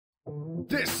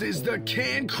This is the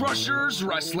Can Crushers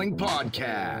Wrestling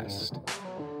Podcast.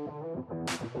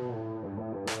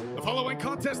 The following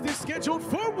contest is scheduled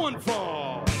for one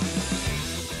fall.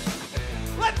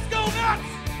 Let's go nuts!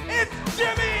 It's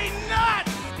Jimmy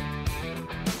Nuts!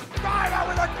 Drive out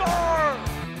with a car!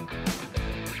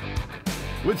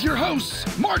 With your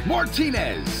hosts, Mark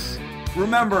Martinez.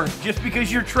 Remember, just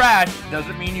because you're trash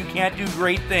doesn't mean you can't do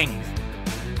great things.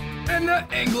 And the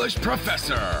English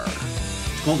Professor.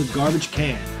 It's called a garbage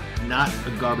can, not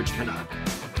a garbage cannot.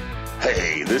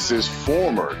 Hey, this is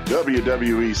former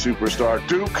WWE superstar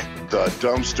Duke, the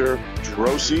Dumpster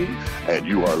Drosy, and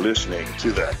you are listening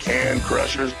to the Can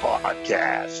Crushers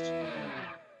Podcast.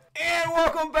 And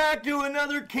welcome back to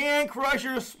another Can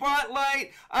Crusher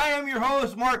Spotlight. I am your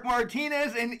host, Mark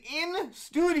Martinez, and in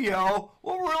studio,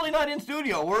 well, we're really not in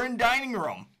studio, we're in dining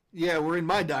room, Yeah, we're in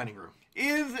my dining room.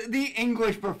 is the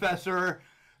English Professor,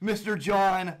 Mr.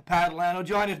 John Padalano.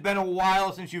 John, it's been a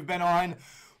while since you've been on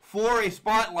for a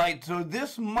spotlight, so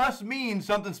this must mean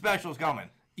something special is coming.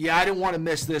 Yeah, I didn't want to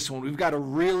miss this one. We've got a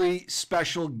really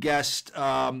special guest.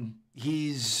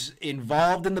 He's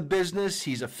involved in the business.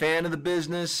 He's a fan of the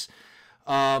business.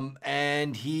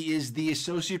 And he is the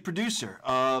associate producer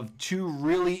of two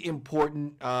really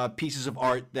important pieces of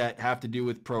art that have to do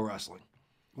with pro wrestling.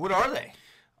 What are they?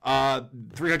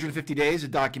 350 Days, a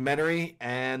documentary,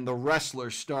 and The Wrestler,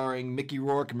 starring Mickey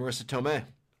Rourke and Marissa Tomei.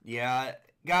 Yeah,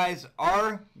 guys,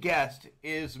 our guest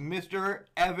is Mr.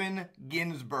 Evan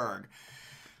Ginzburg.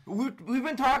 We've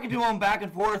been talking to him back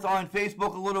and forth on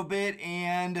Facebook a little bit,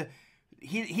 and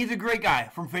he's a great guy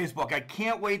from Facebook. I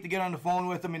can't wait to get on the phone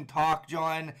with him and talk,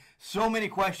 John. So many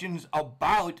questions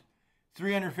about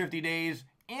 350 Days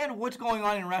and what's going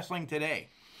on in wrestling today.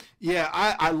 Yeah,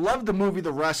 I love the movie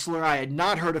The Wrestler. I had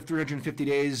not heard of 350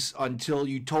 Days until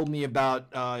you told me about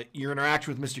your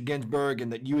interaction with Mr. Ginzburg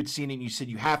and that you had seen it and you said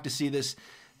you have to see this.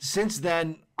 Since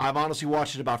then, I've honestly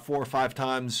watched it about 4 or 5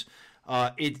 times.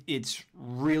 It's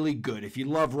really good. If you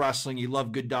love wrestling, you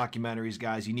love good documentaries,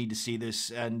 guys, you need to see this.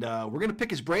 And we're going to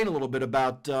pick his brain a little bit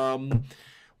about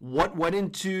what went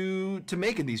into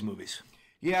making these movies.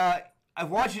 Yeah,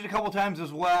 I've watched it a couple times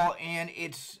as well, and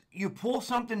you pull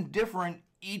something different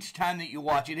each time that you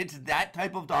watch it. It's that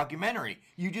type of documentary.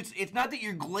 It's not that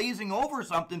you're glazing over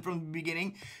something from the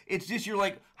beginning. It's just you're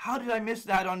like, how did I miss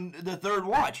that on the third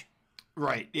watch?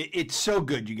 Right. It's so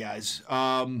good, you guys.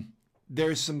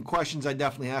 There's some questions I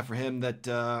definitely have for him that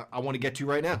I want to get to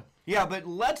right now. Yeah, but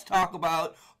let's talk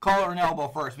about collar and elbow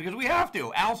first, because we have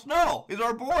to. Al Snow is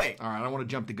our boy. All right, I don't want to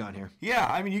jump the gun here. Yeah,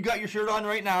 I mean, you got your shirt on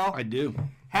right now. I do.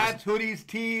 Hats, hoodies,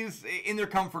 tees, and they're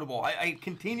comfortable. I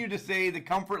continue to say the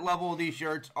comfort level of these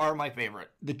shirts are my favorite.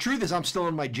 The truth is I'm still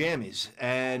in my jammies,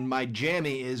 and my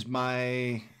jammy is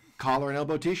my collar and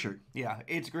elbow t-shirt. Yeah,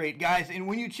 it's great. Guys, and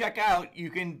when you check out, you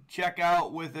can check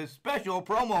out with a special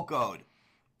promo code.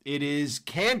 It is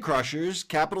Can Crushers,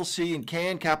 capital C and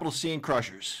Can, capital C and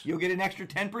Crushers. You'll get an extra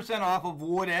 10% off of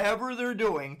whatever they're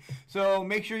doing. So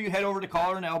make sure you head over to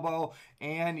Collar and Elbow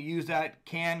and use that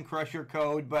Can Crusher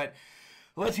code. But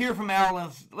let's hear from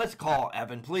Al. Let's call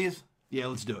Evan, please. Yeah,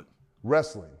 let's do it.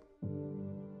 Wrestling.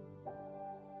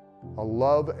 A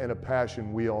love and a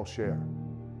passion we all share.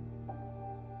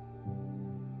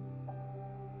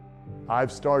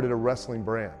 I've started a wrestling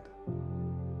brand.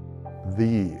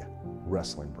 The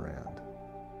wrestling brand.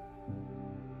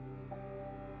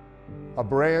 A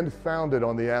brand founded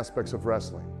on the aspects of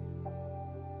wrestling.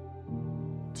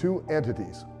 Two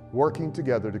entities working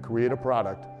together to create a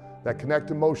product that connect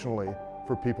emotionally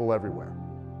for people everywhere.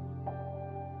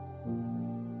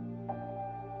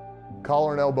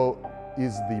 Collar and Elbow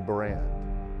is the brand.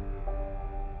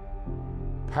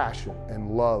 Passion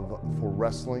and love for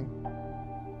wrestling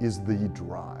is the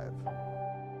drive.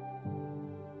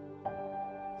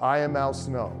 I am Al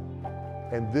Snow,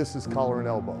 and this is Collar and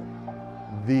Elbow,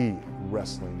 the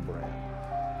wrestling brand.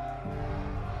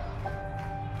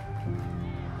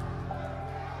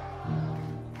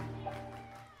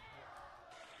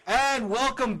 And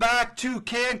welcome back to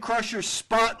Can Crusher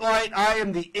Spotlight. I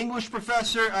am the English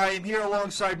Professor. I am here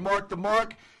alongside Mark the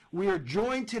Mark. We are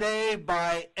joined today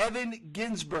by Evan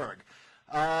Ginzburg.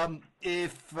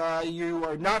 If you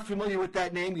are not familiar with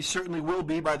that name, you certainly will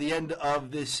be by the end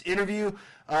of this interview.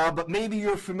 But maybe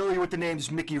you're familiar with the names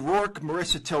Mickey Rourke,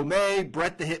 Marissa Tomei,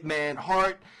 Bret the Hitman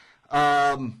Hart,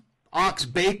 Ox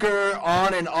Baker,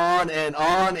 on and on and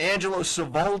on, Angelo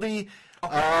Savoldi.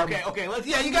 Okay. Let's.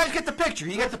 Yeah, you guys get the picture.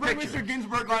 You get the Bring picture. Mr.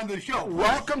 Ginzburg on the show. Please.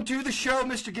 Welcome to the show,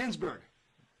 Mr. Ginzburg.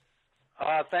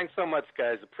 Thanks so much,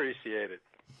 guys. Appreciate it.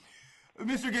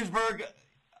 Mr. Ginzburg,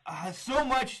 so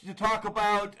much to talk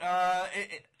about.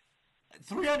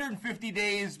 350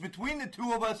 days between the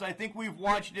two of us. I think we've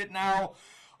watched it now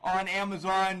on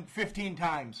Amazon 15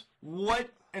 times. What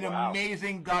an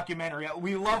amazing documentary.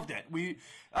 We loved it.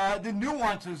 The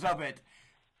nuances of it,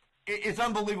 it's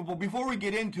unbelievable. Before we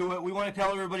get into it, we want to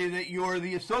tell everybody that you're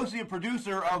the associate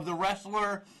producer of The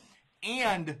Wrestler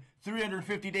and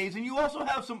 350 Days, and you also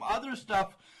have some other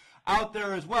stuff out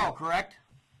there as well, correct?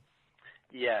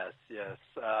 Yes.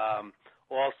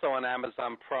 Also on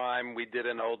Amazon Prime, we did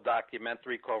an old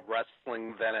documentary called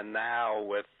Wrestling Then and Now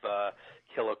with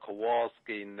Killer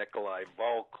Kowalski, Nikolai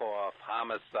Volkov,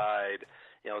 Homicide,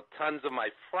 tons of my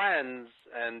friends,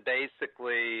 and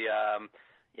basically,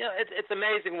 it's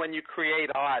amazing when you create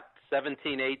art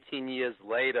 17, 18 years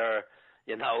later,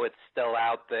 it's still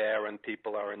out there and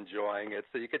people are enjoying it.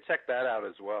 So you could check that out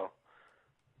as well.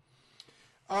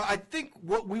 I think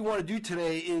what we want to do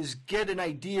today is get an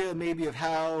idea maybe of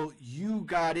how you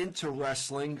got into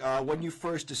wrestling, when you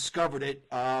first discovered it.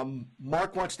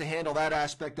 Mark wants to handle that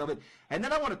aspect of it. And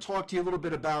then I want to talk to you a little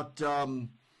bit about The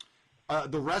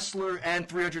Wrestler and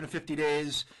 350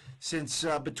 Days, since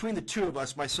between the two of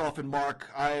us, myself and Mark,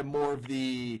 I am more of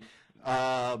the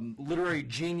literary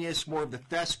genius, more of the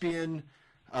thespian.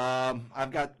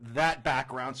 I've got that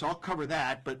background, so I'll cover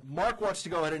that. But Mark wants to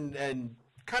go ahead and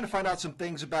kind of find out some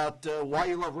things about why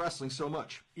you love wrestling so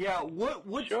much. Yeah,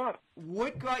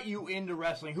 what got you into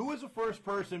wrestling? Who was the first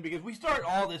person? Because we start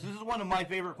all this. This is one of my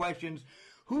favorite questions.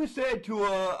 Who said to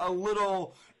a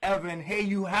little Evan, hey,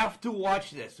 you have to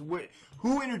watch this?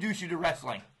 Who introduced you to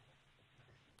wrestling?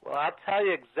 Well, I'll tell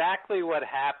you exactly what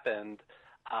happened.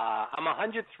 I'm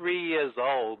 103 years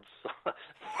old, so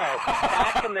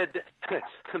back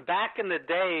in the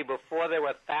day, before there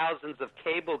were thousands of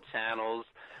cable channels,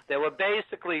 there were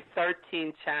basically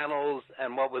 13 channels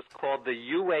and what was called the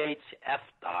UHF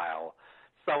dial.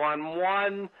 So on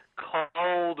one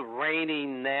cold, rainy,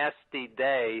 nasty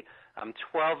day, I'm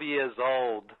 12 years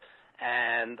old,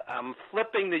 and I'm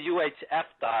flipping the UHF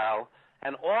dial,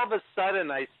 and all of a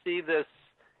sudden I see this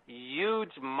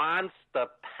huge monster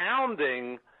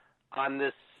pounding on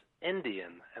this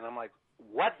Indian. And I'm like,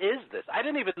 what is this? I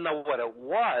didn't even know what it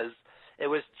was. It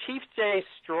was Chief Jay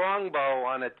Strongbow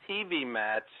on a TV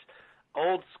match,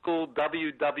 old school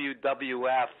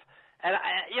WWF. And,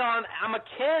 I'm a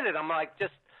kid, and I'm like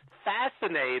just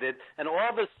fascinated. And all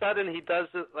of a sudden he does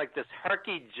like this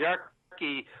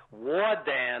herky-jerky war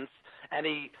dance, and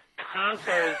he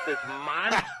conquers this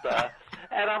monster.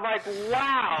 And I'm like,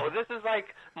 wow, this is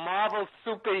like Marvel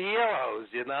superheroes,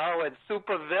 and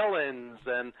supervillains.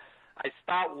 And I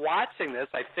start watching this.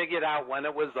 I figured out when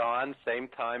it was on, same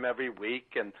time every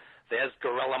week. And there's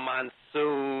Gorilla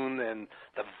Monsoon and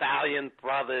the Valiant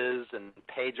Brothers and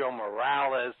Pedro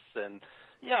Morales. And,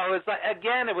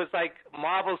 it was like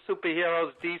Marvel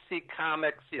superheroes, DC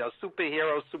Comics,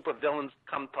 superheroes, supervillains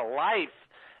come to life.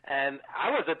 And I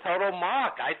was a total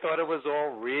mark. I thought it was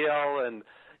all real, and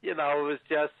it was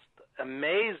just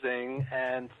amazing.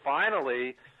 And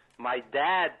finally, my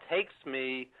dad takes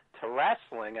me to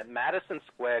wrestling at Madison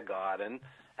Square Garden,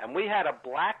 and we had a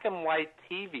black and white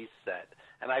TV set.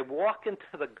 And I walk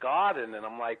into the garden, and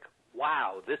I'm like,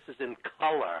 wow, this is in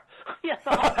color.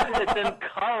 It's in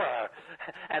color.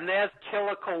 And there's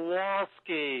Killer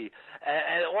Kowalski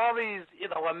and all these,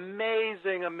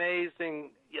 amazing,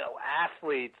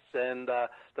 athletes. And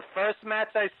the first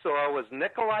match I saw was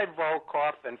Nikolai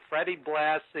Volkov and Freddie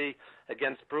Blassie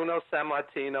against Bruno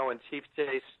Sammartino and Chief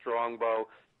Jay Strongbow,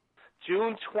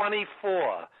 June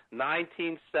 24,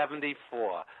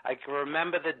 1974. I can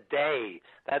remember the day.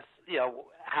 That's,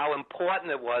 how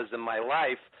important it was in my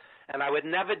life. And I would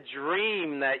never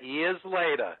dream that years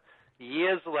later,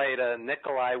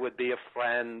 Nikolai would be a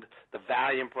friend, the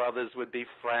Valiant Brothers would be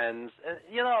friends.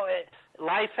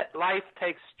 Life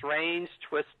takes strange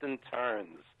twists and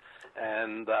turns.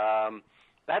 And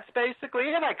that's basically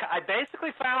it. I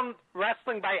basically found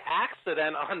wrestling by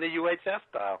accident on the UHF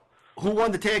dial. Who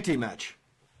won the tag team match?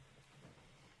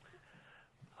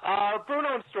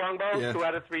 Bruno and Strongbow, 2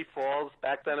 out of 3 falls.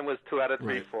 Back then it was 2 out of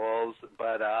 3 falls.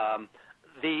 But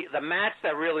the match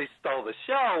that really stole the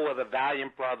show were the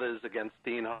Valiant Brothers against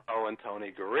Dean Ho and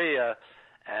Tony Gurria.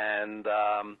 And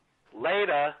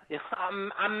later,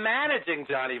 I'm managing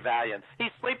Johnny Valiant.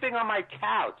 He's sleeping on my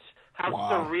couch. How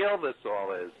surreal this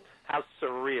all is. How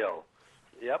surreal.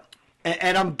 Yep.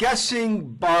 And I'm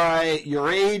guessing by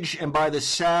your age and by the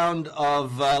sound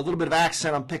of a little bit of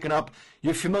accent I'm picking up,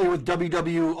 you're familiar with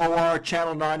WWOR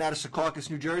Channel 9 out of Secaucus,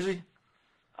 New Jersey?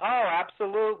 Oh,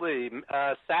 absolutely.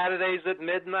 Saturdays at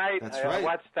midnight. That's right. I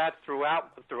watched that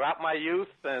throughout my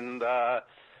youth, and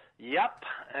yep.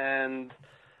 And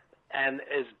and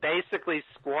is basically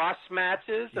squash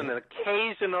matches and an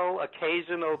occasional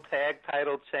tag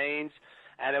title change,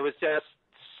 and it was just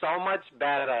so much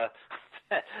better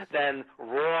than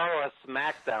Raw or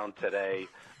SmackDown today,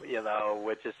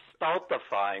 which is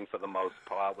stultifying for the most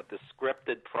part with the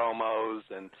scripted promos.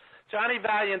 And Johnny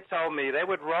Valiant told me they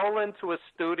would roll into a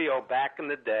studio back in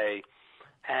the day,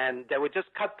 and they would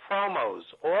just cut promos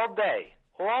all day.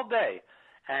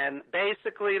 And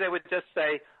basically they would just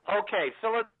say, okay,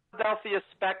 Philadelphia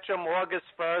Spectrum, August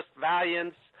 1st,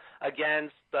 Valiants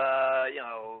against,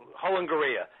 Ho and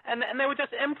Garea. And they would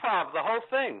just improv the whole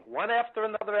thing, one after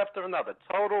another,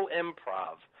 total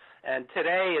improv. And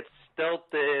today it's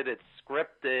stilted, it's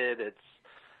scripted,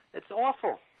 it's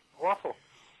awful.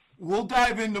 We'll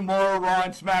dive into more Raw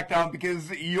and SmackDown because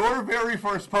your very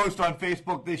first post on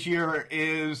Facebook this year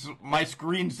is my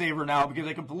screensaver now because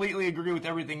I completely agree with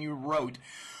everything you wrote.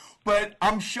 But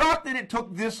I'm shocked that it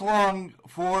took this long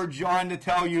for John to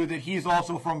tell you that he's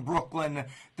also from Brooklyn,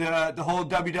 the whole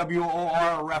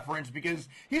WWOR reference, because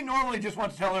he normally just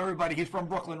wants to tell everybody he's from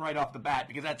Brooklyn right off the bat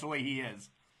because that's the way he is.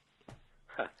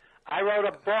 I wrote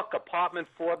a book, Apartment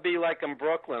 4B Like in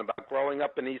Brooklyn, about growing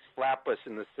up in East Flatbush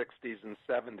in the 60s and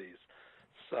 70s.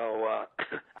 So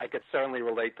I could certainly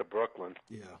relate to Brooklyn.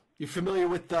 Yeah. You're familiar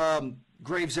with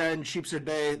Gravesend, Sheepshead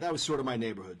Bay? That was sort of my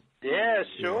neighborhood. Yeah,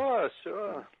 sure.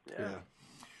 Yeah.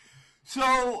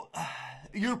 So,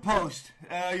 your post,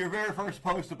 your very first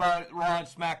post about Raw and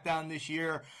SmackDown this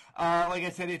year, like I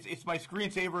said, it's my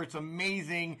screensaver. It's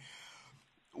amazing.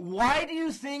 Why do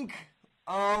you think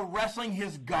wrestling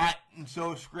has gotten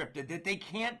so scripted that they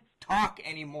can't talk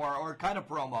anymore or cut a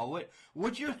promo?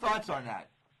 What's your thoughts on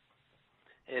that?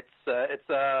 It's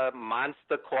a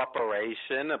monster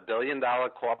corporation, $1 billion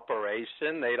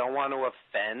corporation. They don't want to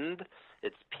offend.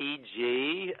 It's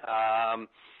PG.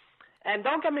 And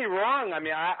don't get me wrong. I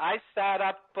mean, I sat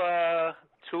up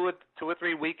two or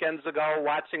three weekends ago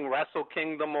watching Wrestle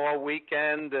Kingdom all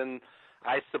weekend, and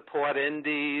I support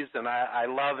indies, and I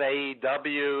love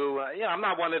AEW. I'm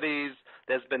not one of these,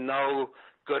 there's been no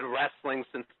good wrestling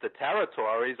since the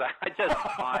territories. I just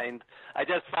find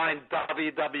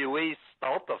WWE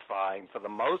stultifying for the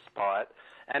most part.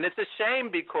 And it's a shame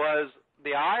because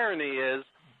the irony is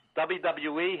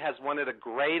WWE has one of the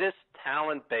greatest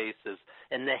talent bases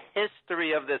in the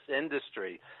history of this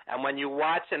industry. And when you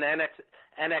watch an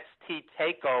NXT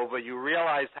takeover, you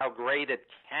realize how great it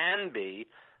can be.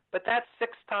 But that's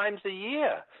 6 times a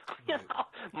year.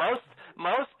 Most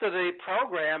of the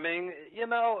programming,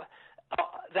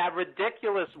 that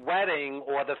ridiculous wedding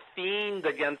or the Fiend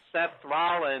against Seth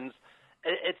Rollins,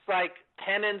 it's like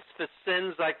penance for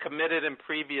sins I committed in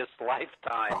previous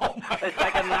lifetimes. It's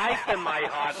like a knife in my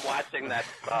heart watching that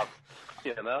stuff,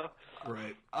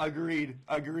 Right. Agreed.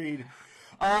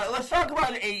 Let's talk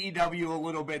about AEW a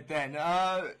little bit then.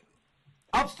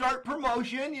 Upstart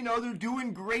promotion, they're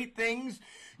doing great things.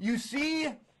 You see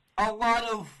a lot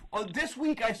of, this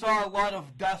week I saw a lot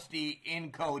of Dusty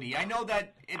in Cody. I know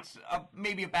that it's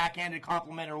maybe a backhanded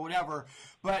compliment or whatever,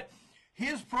 but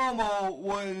his promo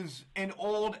was an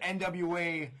old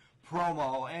NWA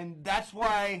promo, and that's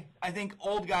why I think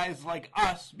old guys like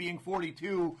us, being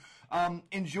 42,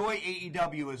 enjoy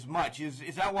AEW as much.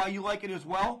 Is that why you like it as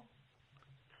well?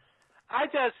 I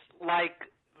just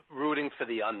like rooting for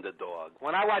the underdog.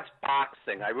 When I watch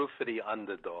boxing, I root for the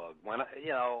underdog. When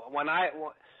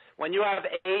you have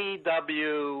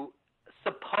AEW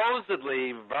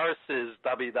supposedly versus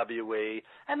WWE,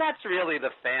 and that's really the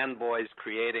fanboys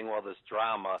creating all this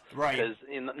drama. Right. Because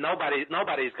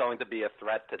nobody's going to be a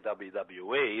threat to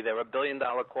WWE. They're $1 billion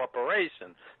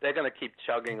corporation. They're going to keep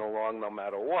chugging along no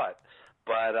matter what.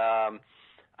 But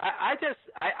I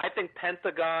think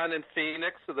Pentagon and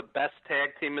Phoenix are the best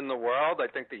tag team in the world. I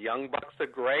think the Young Bucks are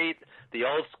great. The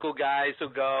old school guys who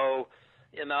go,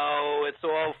 it's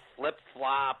all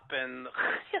flip-flop and,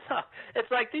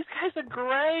 it's like these guys are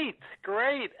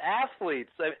great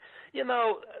athletes.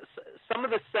 Some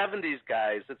of the 70s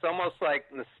guys, it's almost like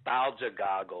nostalgia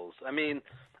goggles. I mean,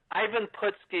 Ivan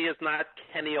Putski is not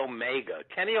Kenny Omega.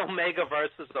 Kenny Omega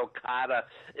versus Okada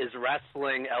is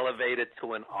wrestling elevated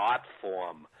to an art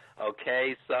form.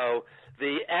 Okay, so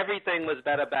everything was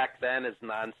better back then is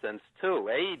nonsense too.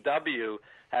 AEW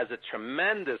has a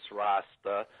tremendous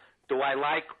roster. Do I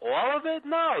like all of it?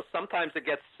 No. Sometimes it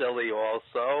gets silly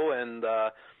also, and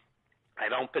I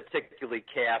don't particularly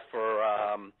care for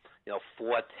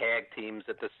 4 tag teams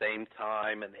at the same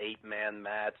time, an 8-man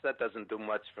match. That doesn't do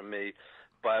much for me.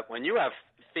 But when you have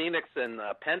Phoenix and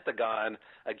Pentagon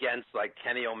against like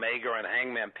Kenny Omega and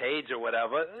Hangman Page or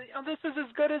whatever, this is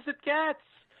as good as it gets.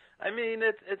 I mean,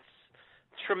 it's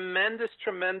tremendous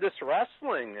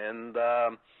wrestling, and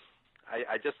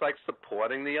I just like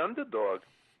supporting the underdog.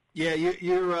 Yeah,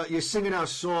 you're singing our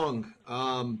song.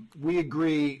 We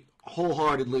agree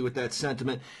wholeheartedly with that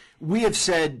sentiment. We have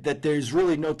said that there's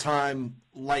really no time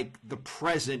like the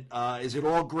present. Is it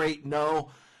all great?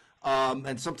 No.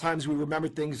 And sometimes we remember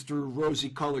things through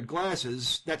rosy-colored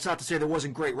glasses. That's not to say there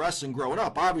wasn't great wrestling growing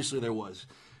up. Obviously there was.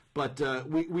 But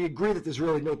we agree that there's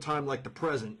really no time like the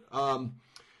present.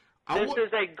 This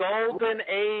is a golden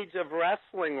age of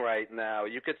wrestling right now.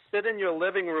 You could sit in your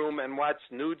living room and watch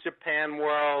New Japan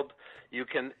World. You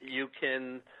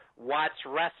can watch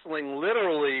wrestling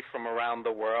literally from around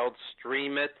the world,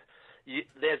 stream it.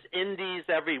 There's indies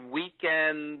every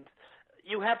weekend.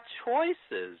 You have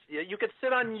choices. You could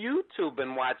sit on YouTube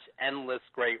and watch endless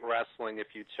great wrestling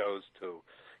if you chose to.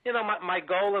 You know, my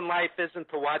goal in life isn't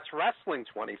to watch wrestling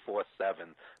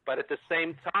 24/7, but at the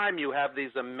same time, you have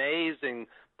these amazing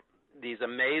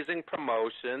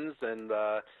promotions, and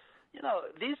you know,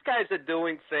 these guys are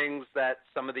doing things that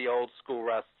some of the old school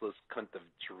wrestlers couldn't have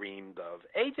dreamed of.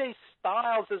 AJ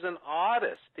Styles is an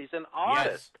artist. He's an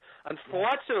artist. Yes.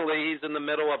 Unfortunately, he's in the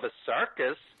middle of a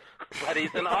circus, but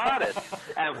he's an artist.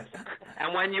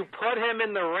 And when you put him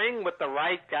in the ring with the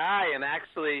right guy and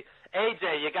actually,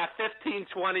 AJ, you got 15,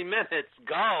 20 minutes,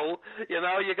 go, you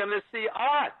know, you're going to see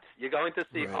art. You're going to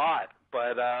see art.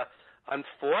 But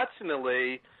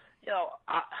unfortunately, you know,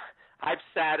 I've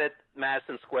sat at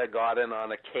Madison Square Garden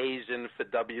on occasion for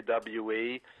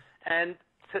WWE, and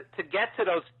to get to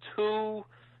those two,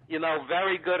 you know,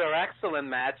 very good or excellent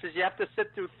matches, you have to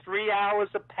sit through 3 hours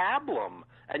of pablum,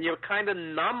 and you're kind of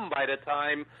numb by the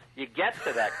time you get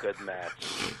to that good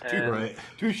match. Right.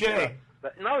 Touche.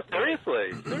 No,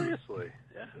 seriously,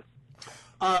 yeah.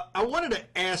 I wanted to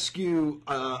ask you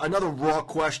another Raw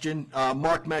question.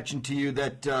 Mark mentioned to you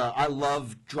that I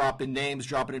love dropping names,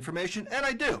 dropping information, and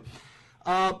I do.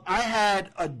 I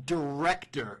had a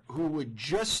director who would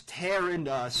just tear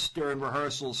into us during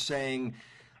rehearsals saying,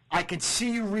 I can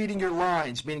see you reading your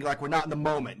lines, meaning like we're not in the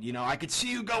moment. You know, I could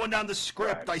see you going down the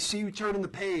script. Right. I see you turning the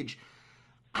page.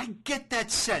 I get that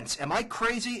sense. Am I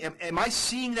crazy? Am I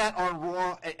seeing that on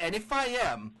Raw? And if I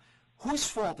am, whose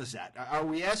fault is that? Are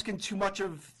we asking too much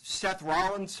of Seth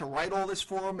Rollins to write all this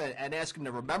for him and ask him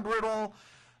to remember it all?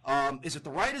 Is it the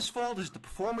writer's fault? Is it the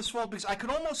performer's fault? Because I could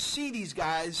almost see these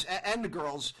guys and the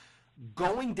girls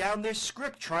going down their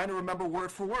script trying to remember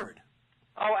word for word.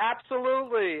 Oh,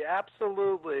 absolutely,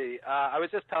 absolutely. I was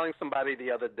just telling somebody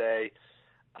the other day,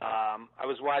 I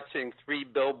was watching 3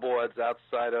 Billboards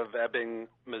outside of Ebbing,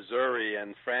 Missouri,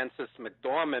 and Frances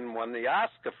McDormand won the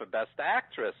Oscar for Best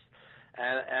Actress.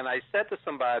 And I said to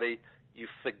somebody, you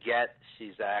forget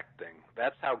she's acting.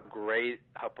 That's how great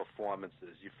her performance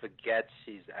is. You forget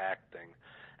she's acting.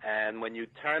 And when you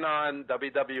turn on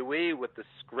WWE with the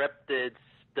scripted,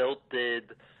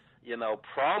 stilted, you know,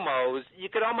 promos, you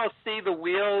could almost see the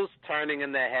wheels turning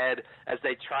in their head as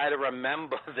they try to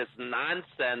remember this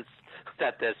nonsense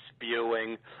that they're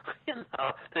spewing, you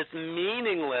know, this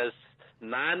meaningless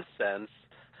nonsense.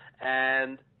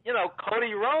 And you know,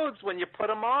 Cody Rhodes, when you put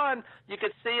him on, you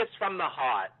could see it's from the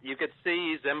heart. You could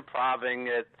see he's improvising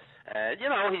it. You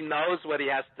know, he knows what he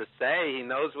has to say. He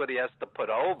knows what he has to put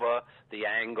over, the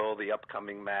angle, the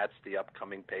upcoming match, the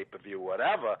upcoming pay-per-view,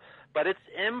 whatever. But it's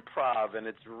improv, and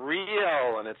it's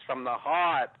real, and it's from the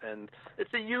heart, and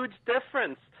it's a huge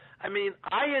difference. I mean,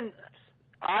 I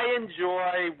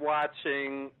enjoy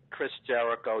watching Chris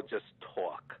Jericho just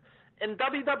talk. In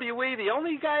WWE, the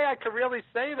only guy I could really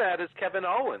say that is Kevin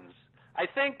Owens. I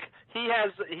think he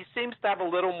seems to have a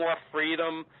little more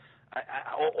freedom,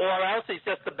 or else he's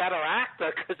just a better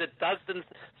actor because it doesn't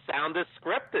sound as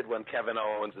scripted when Kevin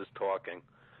Owens is talking.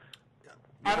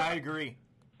 I agree.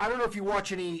 I don't know if you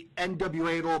watch any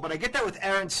NWA at all, but I get that with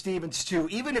Aaron Stevens too.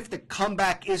 Even if the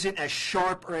comeback isn't as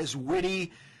sharp or as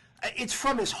witty, it's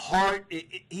from his heart.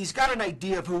 He's got an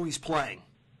idea of who he's playing.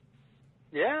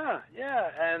 Yeah,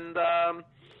 and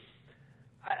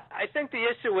I think the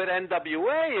issue with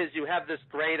NWA is you have this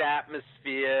great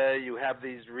atmosphere, you have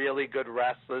these really good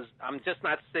wrestlers. I'm just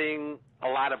not seeing a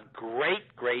lot of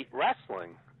great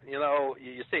wrestling. You know,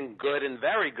 you're seeing good and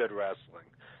very good wrestling.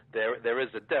 There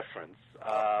is a difference.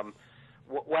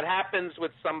 What happens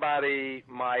with somebody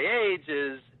my age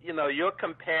is, you know, you're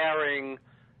comparing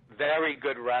very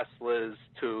good wrestlers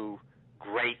to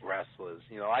great wrestlers.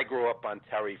 You know, I grew up on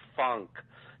Terry Funk.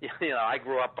 You know, I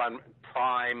grew up on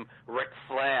prime Ric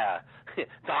Flair,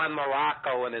 Don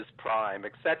Morocco in his prime,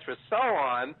 etc., so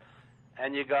on.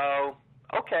 And you go,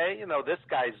 okay, you know, this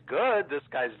guy's good, this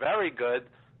guy's very good,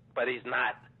 but he's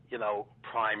not, you know,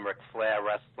 prime Ric Flair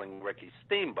wrestling Ricky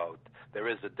Steamboat. There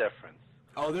is a difference.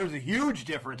 Oh, there's a huge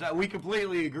difference. We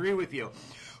completely agree with you.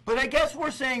 But I guess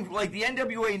we're saying, like, the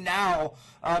NWA now,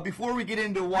 before we get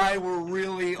into why we're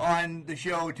really on the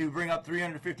show to bring up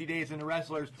 350 Days into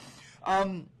Wrestlers,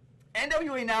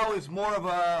 NWA now is more of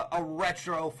a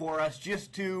retro for us,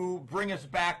 just to bring us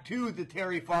back to the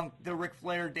Terry Funk, the Ric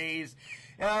Flair days,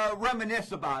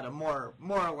 reminisce about them more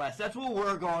or less. That's what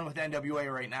we're going with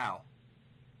NWA right now.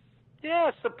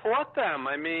 Yeah, support them.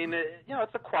 I mean,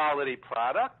 it's a quality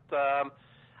product.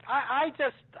 I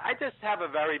just have a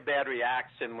very bad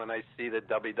reaction when I see the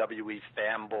WWE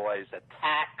fanboys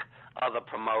attack other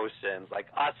promotions, like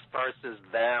us versus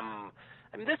them.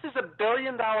 I mean, this is a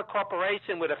billion-dollar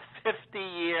corporation with a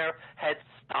 50-year head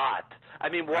start. I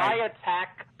mean, why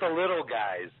attack the little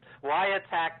guys? Why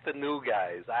attack the new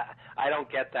guys? I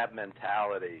don't get that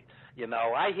mentality. You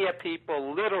know, I hear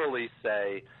people literally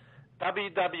say,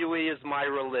 WWE is my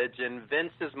religion,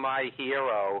 Vince is my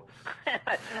hero.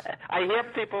 I hear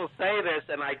people say this,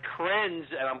 and I cringe,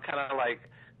 and I'm kind of like,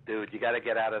 dude, you got to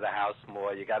get out of the house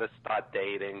more. You got to start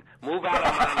dating. Move out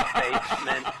of my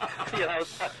basement. You know,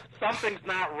 something's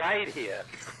not right here.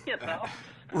 You know.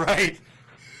 Right.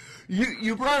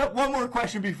 You brought up one more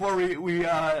question before we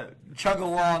chug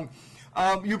along.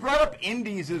 You brought up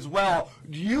indies as well.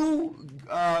 Do you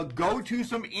go to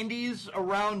some indies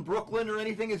around Brooklyn or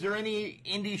anything? Is there any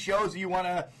indie shows you want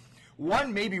to?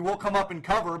 One, maybe we'll come up and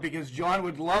cover because John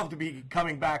would love to be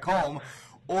coming back home.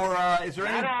 Or is there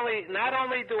any? Not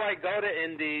only do I go to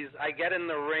indies, I get in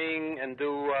the ring and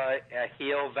do a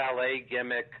heel valet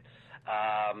gimmick.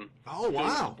 Oh,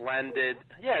 wow. Team Splendid.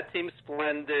 Yeah, Team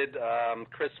Splendid.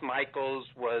 Chris Michaels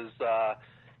was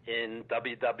in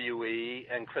WWE,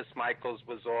 and Chris Michaels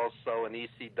was also an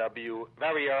ECW,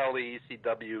 very early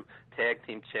ECW tag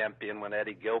team champion when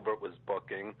Eddie Gilbert was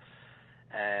booking.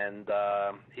 And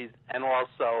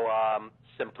also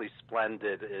Simply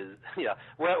Splendid is,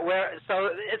 so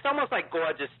it's almost like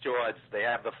Gorgeous George. They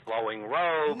have the flowing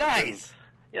robes. Nice.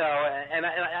 And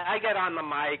I get on the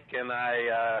mic and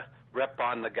I rip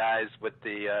on the guys with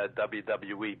the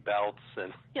WWE belts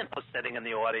and, sitting in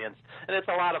the audience. And it's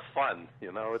a lot of fun,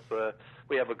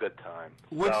 we have a good time.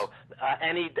 So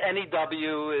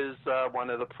NEW is one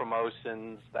of the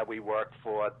promotions that we work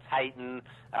for, Titan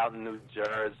out in New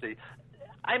Jersey.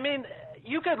 I mean,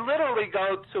 you could literally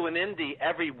go to an indie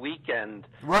every weekend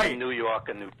in New York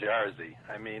and New Jersey.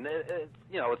 I mean,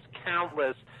 it's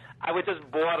countless. I was just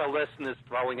bored of listeners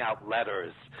throwing out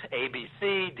letters, A, B,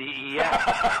 C, D, E,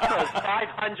 F. There's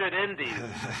 500 indies,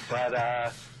 but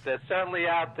they're certainly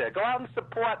out there. Go out and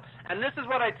support. And this is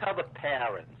what I tell the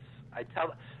parents.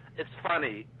 It's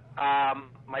funny.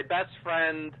 My best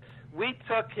friend, we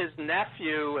took his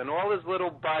nephew and all his little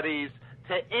buddies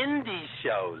to indie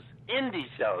shows.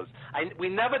 We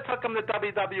never took them to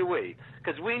WWE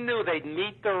because we knew they'd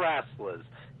meet the wrestlers,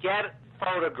 get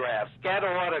photographs, get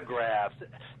autographs.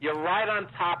 You're right on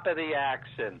top of the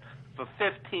action for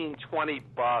 $15, $20.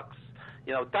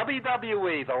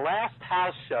 WWE, the last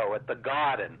house show at the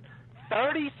Garden,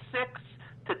 $36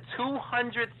 to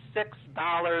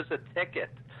 $206 a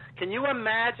ticket. Can you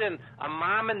imagine a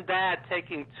mom and dad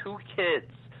taking two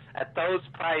kids at those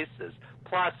prices,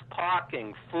 plus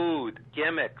parking, food,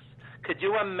 gimmicks? Could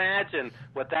you imagine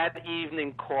what that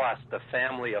evening cost a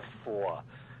family of four?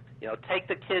 Take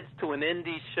the kids to an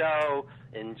indie show,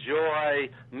 enjoy,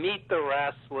 meet the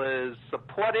wrestlers,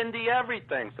 support indie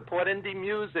everything, support indie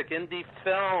music, indie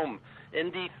film,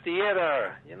 indie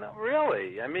theater.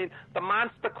 Really. I mean, the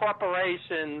monster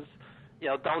corporations,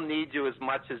 don't need you as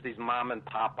much as these mom and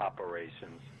pop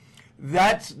operations.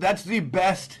 That's the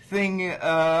best thing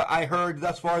I heard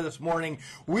thus far this morning.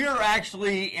 We are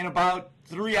actually in about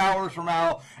 3 hours from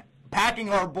now packing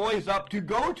our boys up to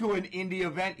go to an indie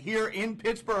event here in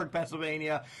Pittsburgh,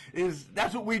 Pennsylvania.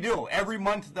 That's what we do every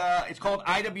month. It's called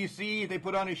IWC. They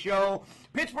put on a show.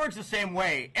 Pittsburgh's the same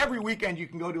way. Every weekend you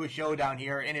can go to a show down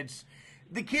here, and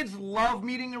the kids love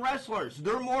meeting the wrestlers.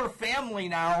 They're more family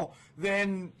now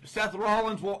than Seth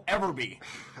Rollins will ever be.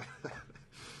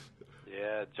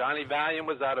 Yeah, Johnny Valiant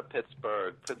was out of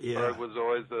Pittsburgh. Pittsburgh was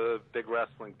always a big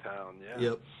wrestling town.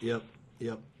 Yeah.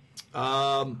 Yep.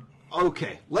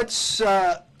 Okay, let's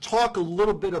talk a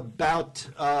little bit about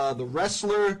The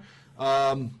Wrestler,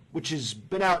 which has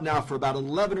been out now for about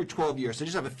 11 or 12 years. I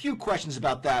just have a few questions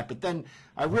about that, but then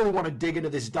I really want to dig into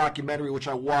this documentary, which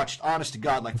I watched, honest to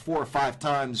God, like 4 or 5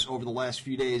 times over the last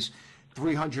few days,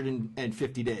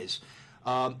 350 days.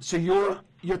 So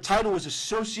your title was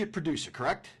associate producer,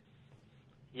 correct?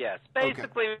 Yes.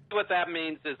 Basically, what that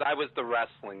means is I was the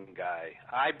wrestling guy.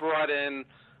 I brought in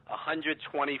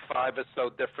 125 or so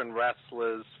different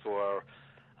wrestlers for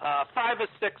 5 or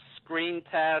 6 screen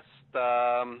tests.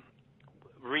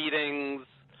 readings.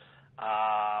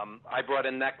 I brought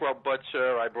in Necro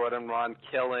Butcher. I brought in Ron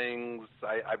Killings.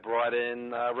 I brought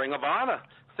in Ring of Honor.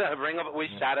 We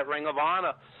shot at Ring of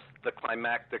Honor, the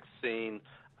climactic scene.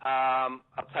 I'll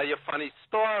tell you a funny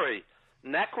story.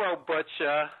 Necro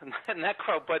Butcher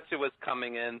was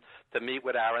coming in to meet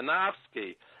with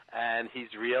Aronofsky, and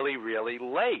he's really, really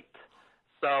late.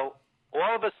 So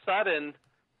all of a sudden,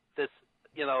 this,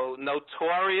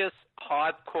 notorious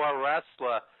hardcore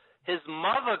wrestler, his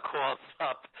mother calls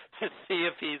up to see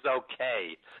if he's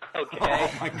okay. Okay?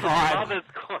 Oh, my God.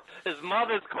 His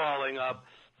mother's calling up.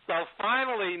 So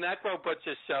finally, Necro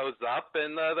Butcher shows up,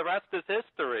 and the rest is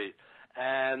history.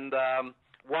 And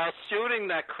while shooting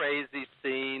that crazy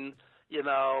scene,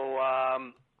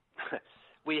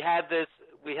 we had this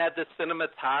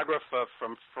cinematographer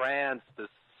from France, this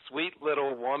sweet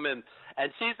little woman,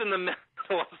 and she's in the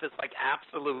middle of this like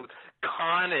absolute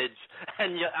carnage,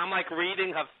 and I'm like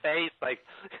reading her face, like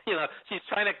she's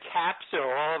trying to capture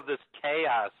all of this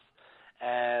chaos.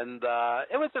 And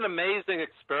it was an amazing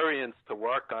experience to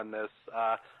work on this.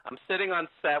 I'm sitting on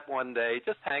set one day,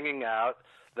 just hanging out,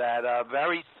 that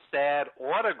very sad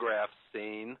autograph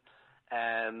scene,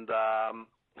 and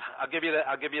I'll give you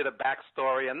the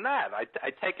backstory on that.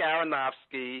 I take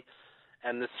Aronofsky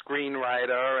and the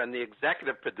screenwriter and the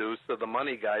executive producer, the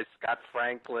money guy, Scott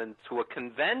Franklin, to a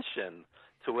convention,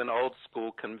 to an old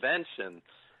school convention.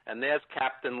 And there's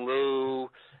Captain Lou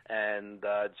and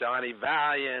Johnny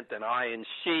Valiant and Iron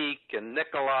Sheik and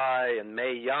Nikolai and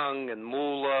Mae Young and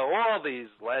Moolah, all these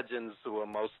legends who are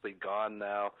mostly gone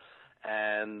now.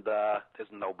 And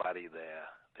there's nobody there.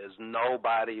 There's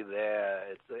nobody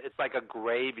there. It's like a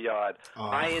graveyard. Oh.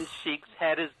 Iron Sheik's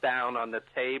head is down on the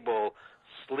table,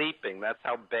 sleeping. That's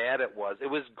how bad it was. It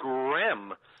was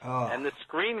grim. Oh. And the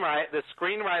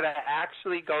screenwriter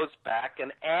actually goes back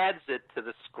and adds it to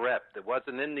the script. It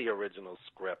wasn't in the original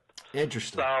script.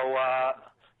 Interesting. So,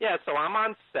 so I'm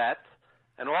on set,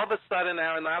 and all of a sudden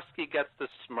Aronofsky gets the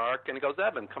smirk, and he goes,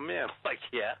 "Evan, come here." I'm like,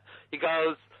 "Yeah." He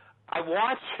goes, I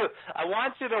want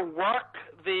you to work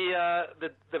the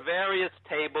various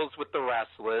tables with the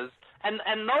wrestlers, and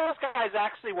those guys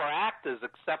actually were actors,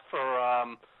 except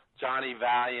for Johnny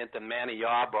Valiant and Manny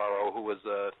Yarborough, who was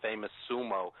a famous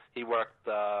sumo. He worked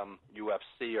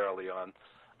UFC early on,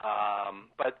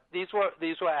 but these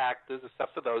were actors,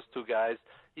 except for those two guys.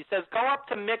 He says, "Go up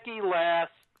to Mickey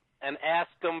last and ask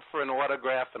him for an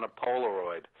autograph and a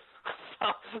Polaroid."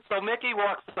 So Mickey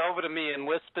walks over to me and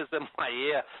whispers in my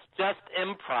ear, "Just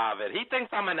improv it." He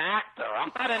thinks I'm an actor.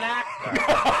 I'm not an actor.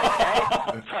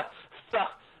 Okay?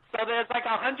 So there's like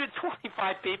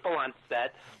 125 people on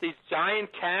set, these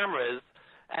giant cameras,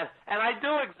 and I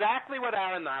do exactly what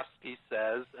Aronofsky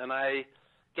says, and I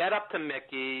get up to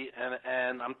Mickey,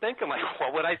 and I'm thinking, like,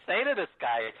 what would I say to this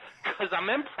guy? Because I'm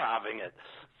improving it.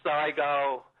 So I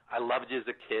go, "I loved you as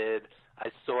a kid.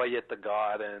 I saw you at the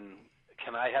Garden.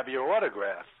 Can I have your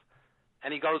autograph?"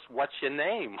 And he goes, "What's your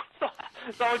name?"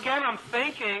 So again, I'm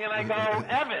thinking, and I go,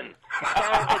 "Evan."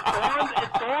 So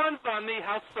it dawns on me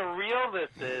how surreal this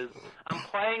is. I'm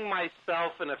playing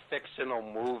myself in a fictional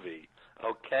movie,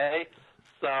 okay?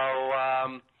 So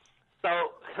I'll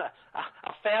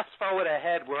fast forward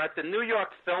ahead. We're at the New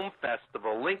York Film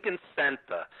Festival, Lincoln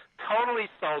Center, totally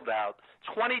sold out,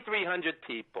 2,300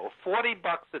 people,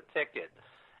 $40 a ticket.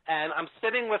 And I'm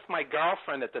sitting with my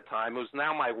girlfriend at the time, who's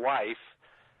now my wife,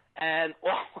 and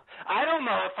I don't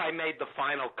know if I made the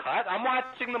final cut. I'm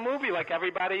watching the movie like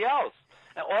everybody else.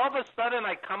 And all of a sudden,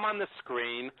 I come on the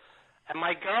screen, and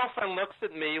my girlfriend looks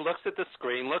at me, looks at the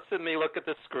screen, looks at me, look at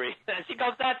the screen, and she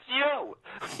goes, "That's you.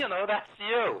 That's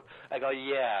you." I go,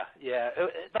 "Yeah."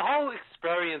 The whole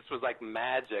experience was like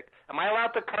magic. Am I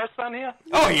allowed to curse on here?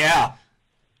 Oh, yeah.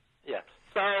 Yeah.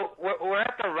 So we're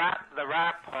at the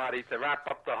wrap party to wrap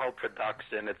up the whole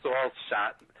production. It's all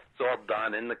shot. It's all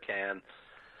done in the can.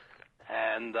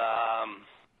 And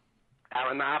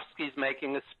Aronofsky's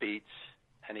making a speech,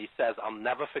 and he says, "I'll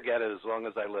never forget it as long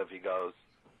as I live." He goes,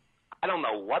 "I don't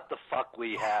know what the fuck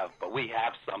we have, but we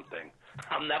have something.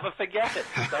 I'll never forget it."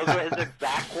 Those were his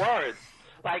exact words.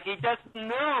 Like, he just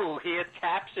knew he had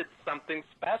captured something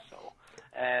special.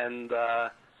 And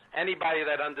anybody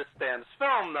that understands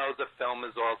film knows a film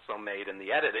is also made in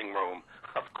the editing room,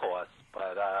 of course.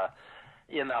 But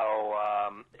it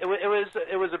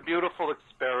was a beautiful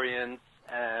experience,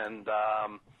 and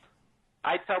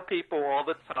I tell people all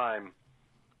the time,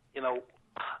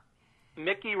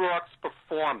 Mickey Rourke's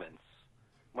performance,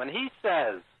 when he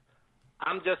says,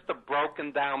 "I'm just a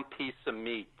broken down piece of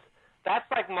meat," that's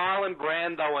like Marlon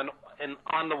Brando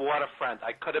on the waterfront.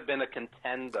 I could have been a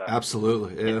contender.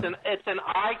 Absolutely, yeah. It's an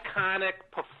iconic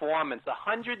performance.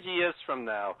 100 years from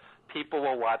now, people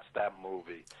will watch that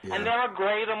movie. Yeah. And there are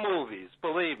greater movies,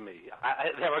 believe me.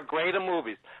 There are greater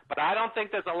movies. But I don't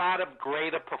think there's a lot of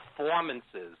greater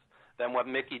performances than what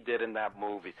Mickey did in that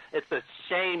movie. It's a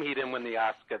shame he didn't win the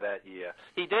Oscar that year.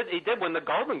 He did win the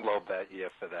Golden Globe that year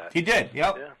for that. He did,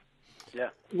 yep. Yeah.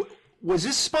 Was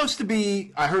this supposed to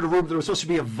be, I heard a rumor that it was supposed to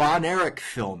be a Von Erich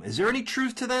film. Is there any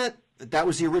truth to that? That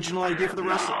was the original idea for the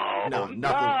wrestling? No.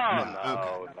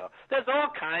 Okay. There's all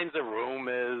kinds of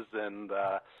rumors, and,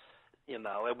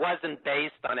 it wasn't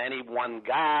based on any one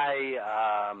guy.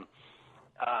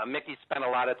 Mickey spent a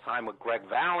lot of time with Greg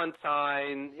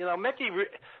Valentine.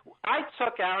 I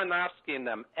took Aronofsky and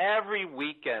them every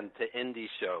weekend to indie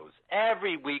shows.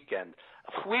 Every weekend.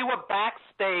 We were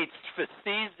backstage for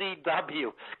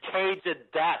CZW, Cage of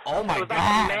Death. Oh, my God. It was God. like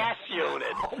a mass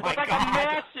unit. Oh, my it was like God. a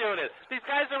mass unit. These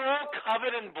guys are all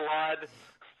covered in blood.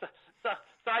 So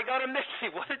I go to Mickey,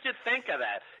 what did you think of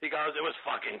that? He goes, it was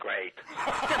fucking great.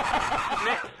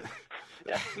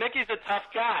 Mickey's a tough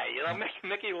guy.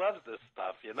 Mickey loves this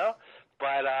stuff,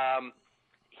 But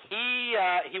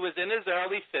he was in his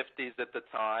early 50s at the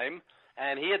time.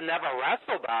 And he had never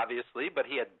wrestled, obviously, but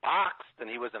he had boxed, and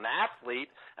he was an athlete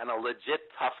and a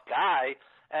legit tough guy.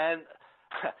 And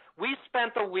we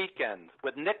spent a weekend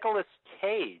with Nicolas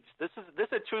Cage. This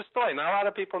is a true story. Not a lot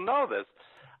of people know this.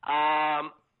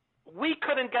 We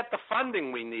couldn't get the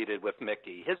funding we needed with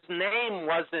Mickey. His name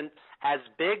wasn't as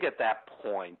big at that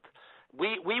point.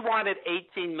 We wanted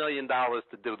 $18 million to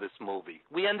do this movie.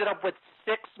 We ended up with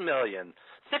 $6 million.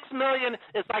 $6 million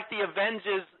is like the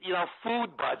Avengers,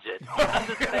 food budget. You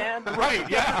understand? Right,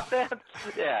 yeah. You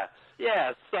understand?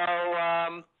 Yeah.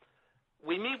 So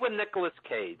we meet with Nicolas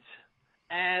Cage,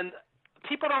 and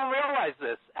people don't realize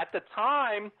this. At the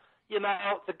time,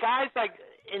 the guy's like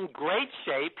in great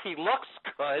shape. He looks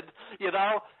good,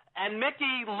 and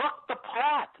Mickey looked the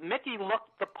part.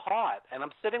 And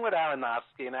I'm sitting with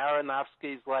Aronofsky, and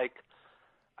Aronofsky's like,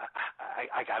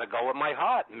 I got to go with my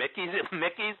heart. Mickey's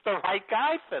the right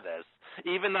guy for this,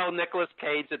 even though Nicolas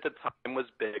Cage at the time was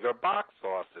bigger box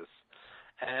office.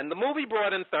 And the movie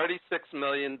brought in $36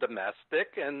 million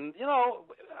domestic, and,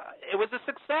 it was a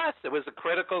success. It was a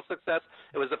critical success.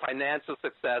 It was a financial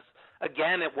success.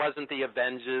 Again, it wasn't the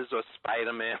Avengers or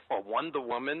Spider-Man or Wonder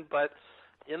Woman, but,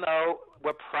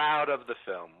 we're proud of the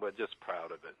film. We're just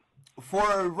proud of it. For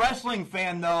a wrestling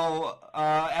fan, though,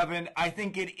 Evan, I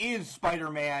think it is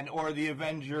Spider-Man or the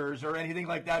Avengers or anything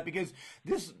like that, because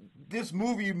this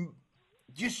movie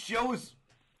just shows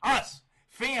us,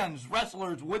 fans,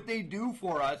 wrestlers, what they do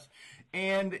for us,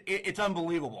 and it's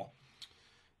unbelievable.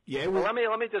 Yeah. Well, let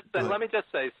me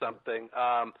just say something.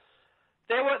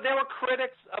 There were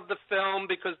critics of the film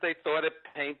because they thought it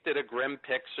painted a grim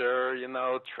picture,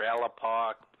 trailer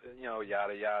park,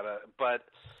 yada yada. But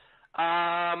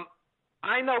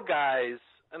I know guys,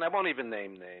 and I won't even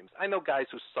name names. I know guys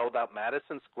who sold out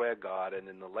Madison Square Garden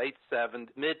in the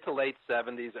mid to late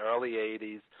 70s, early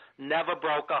 80s, never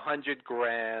broke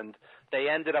 $100,000. They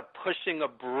ended up pushing a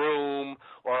broom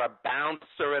or a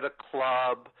bouncer at a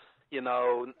club.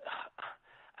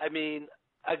 I mean,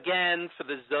 again, for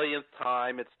the zillionth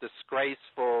time, it's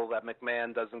disgraceful that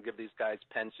McMahon doesn't give these guys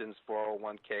pensions,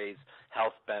 401ks,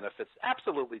 health benefits.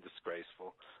 Absolutely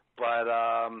disgraceful. But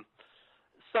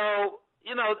so,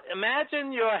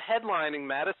 imagine you're headlining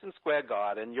Madison Square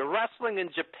Garden. You're wrestling in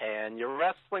Japan. You're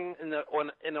wrestling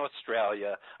in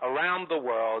Australia, around the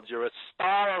world. You're a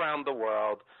star around the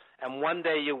world. And one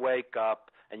day you wake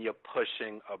up and you're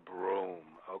pushing a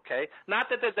broom, okay? Not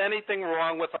that there's anything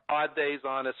wrong with hard days,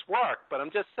 honest work, but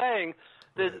I'm just saying,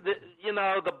 the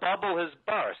bubble has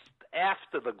burst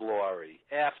after the glory.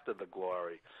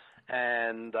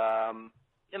 And,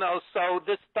 so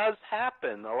this does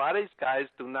happen. A lot of these guys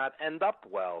do not end up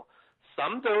well.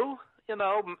 Some do,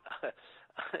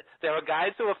 There are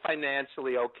guys who are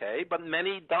financially okay, but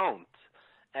many don't.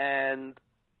 And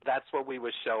that's what we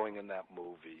were showing in that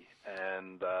movie.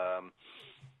 And,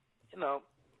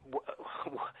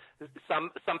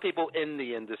 some people in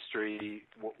the industry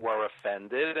were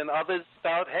offended, and others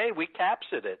felt, hey, we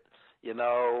captured it.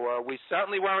 We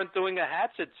certainly weren't doing a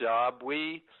hatchet job.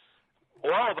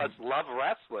 All of us love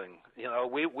wrestling.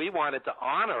 We wanted to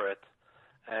honor it,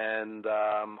 and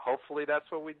hopefully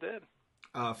that's what we did.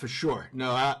 For sure.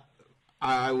 No,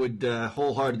 I would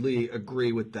wholeheartedly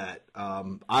agree with that.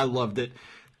 I loved it.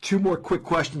 Two more quick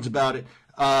questions about it.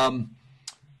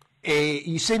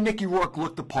 You say Mickey Rourke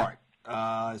looked the part.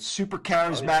 Super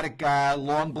charismatic guy,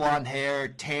 long blonde hair,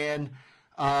 tan,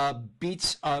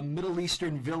 beats a Middle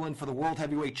Eastern villain for the World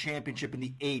Heavyweight Championship in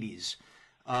the 80s.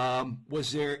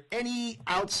 Was there any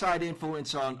outside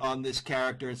influence on this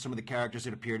character and some of the characters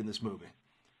that appeared in this movie?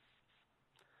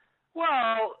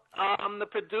 Well, the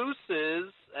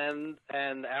producers and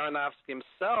Aronofsky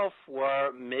himself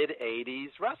were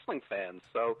mid-'80s wrestling fans,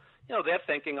 so they're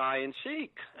thinking Iron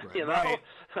Sheik. Right.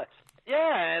 Right.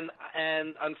 Yeah,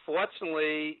 and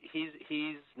unfortunately,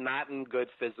 he's not in good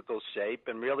physical shape,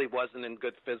 and really wasn't in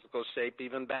good physical shape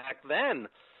even back then.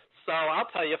 So I'll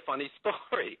tell you a funny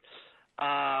story.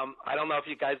 I don't know if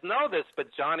you guys know this,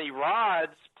 but Johnny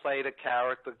Rods played a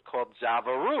character called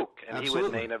Java Rook, and Absolutely. he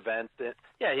would main event.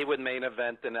 He would main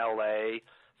event in L.A.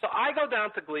 So I go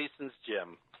down to Gleason's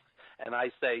gym, and I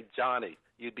say, Johnny,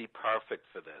 you'd be perfect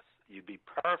for this. You'd be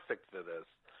perfect for this.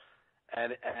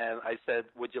 And I said,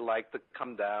 would you like to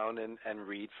come down and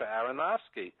read for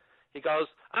Aronofsky? He goes,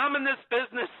 I'm in this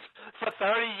business for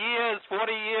 30 years,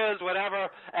 40 years,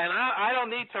 whatever, and I don't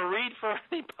need to read for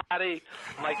anybody.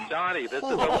 I'm like, Johnny, this is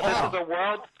a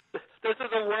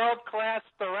world-class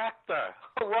director,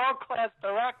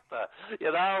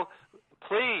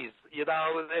 Please,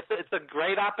 it's a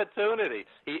great opportunity.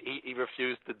 He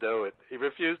refused to do it.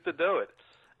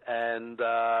 And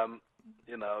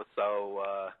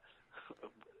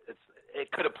it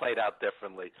could have played out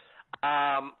differently.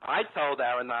 I told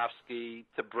Aronofsky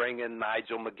to bring in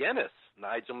Nigel McGuinness.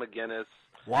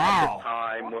 Wow. At the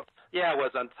time,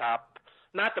 was on top.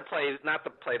 Not to play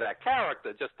that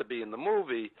character, just to be in the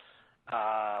movie.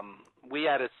 We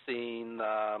had a scene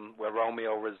where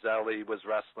Romeo Roselli was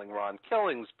wrestling Ron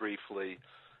Killings briefly,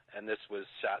 and this was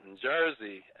shot in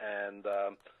Jersey. And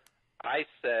I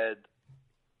said,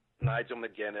 Nigel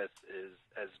McGuinness is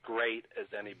as great as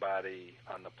anybody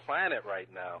on the planet right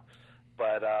now.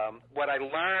 But what I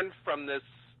learned from this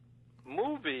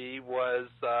movie was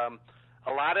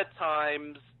a lot of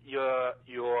times you're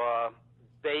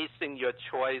basing your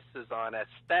choices on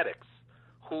aesthetics.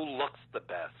 Who looks the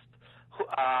best?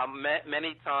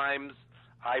 Many times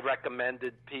I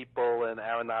recommended people, and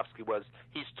Aronofsky was,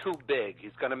 he's too big.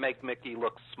 He's going to make Mickey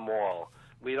look small.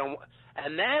 We don't.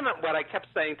 And then what I kept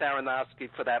saying to Aronofsky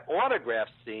for that autograph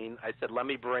scene, I said, let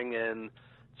me bring in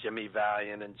Jimmy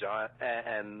Valiant and John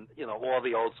and all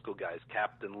the old school guys,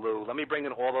 Captain Lou. Let me bring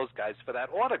in all those guys for that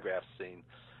autograph scene.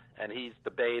 And he's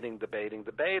debating,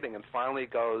 and finally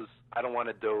goes, I don't want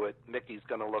to do it. Mickey's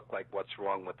going to look like what's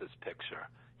wrong with this picture.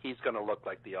 He's going to look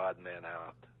like the odd man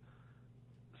out.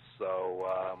 So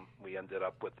we ended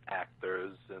up with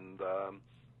actors, and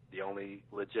the only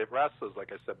legit wrestlers,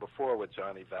 like I said before, were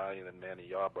Johnny Valiant and Manny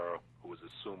Yarborough, who was a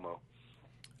sumo.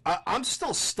 I'm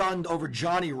still stunned over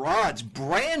Johnny Rods.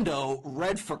 Brando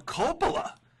read for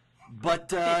Coppola,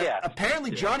 but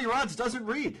apparently Johnny Rods doesn't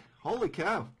read. Holy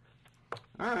cow!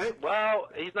 All right. Well,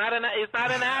 he's not an actor. He's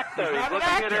not an looking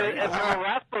actor. at it from a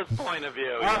wrestler's point of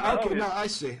view. Okay, no, I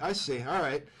see. All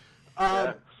right.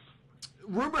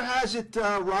 Rumor has it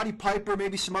Roddy Piper,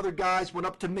 maybe some other guys, went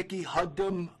up to Mickey, hugged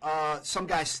him. Some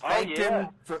guys thanked him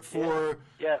for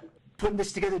putting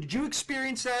this together. Did you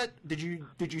experience that? Did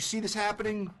you see this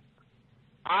happening?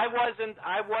 I wasn't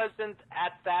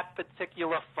at that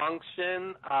particular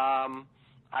function.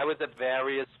 I was at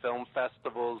various film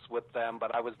festivals with them,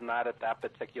 but I was not at that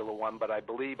particular one. But I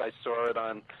believe I saw it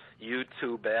on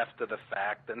YouTube after the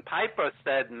fact. And Piper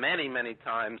said many, many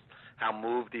times how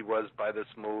moved he was by this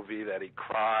movie, that he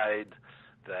cried,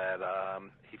 that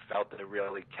he felt that it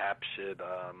really captured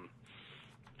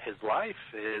his life,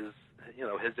 his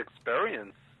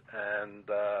experience, and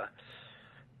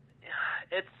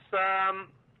it's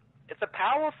a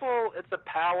powerful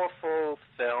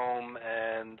film,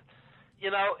 and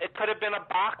it could have been a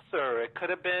boxer, it could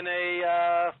have been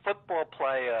a football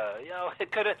player,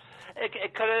 it could have.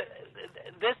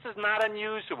 This is not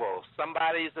unusual.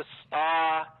 Somebody's a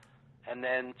star, and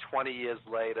then 20 years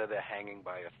later they're hanging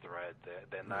by a thread.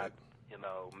 They're not,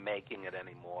 making it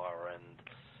anymore. And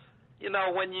I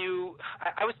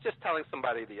was just telling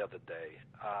somebody the other day,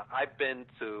 I've been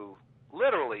to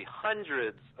literally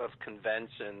hundreds of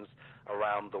conventions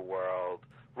around the world,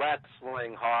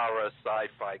 wrestling, horror,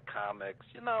 sci-fi, comics,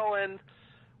 and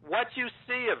what you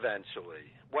see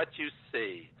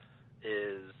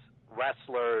is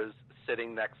wrestlers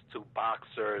sitting next to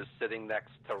boxers, sitting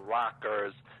next to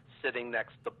rockers, sitting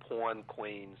next to porn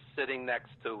queens, sitting next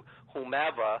to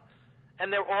whomever,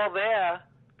 and they're all there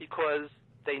because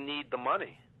they need the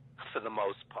money for the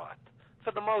most part.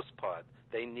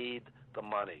 They need the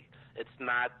money. It's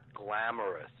not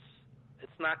glamorous.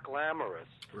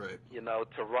 Right.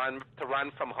 To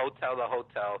run from hotel to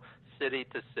hotel, city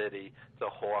to city, to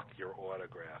hawk your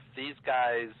autograph. These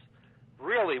guys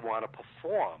really want to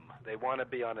perform. They want to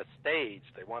be on a stage.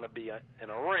 They want to be in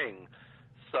a ring.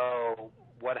 So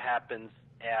what happens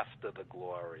after the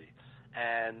glory.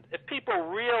 And if people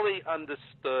really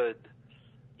understood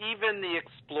even the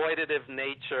exploitative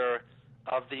nature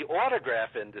of the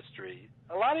autograph industry,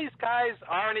 a lot of these guys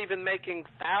aren't even making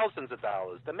thousands of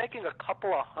dollars. They're making a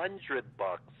couple of $100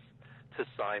 to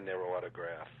sign their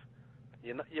autograph.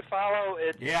 You know, you follow?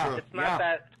 It's not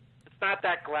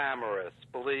that glamorous,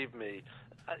 believe me.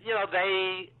 You know,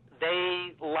 they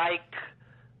like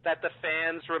that the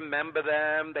fans remember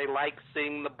them. They like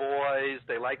seeing the boys.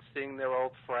 They like seeing their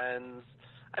old friends.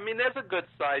 I mean, there's a good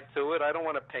side to it. I don't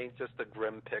want to paint just a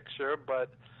grim picture, but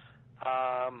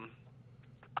I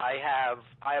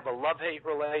have a love-hate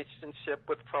relationship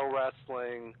with pro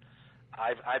wrestling.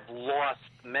 I've lost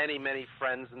many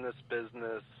friends in this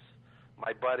business.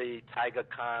 My buddy Tiger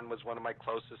Khan was one of my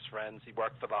closest friends. He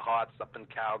worked for the Hearts up in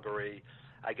Calgary.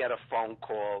 I get a phone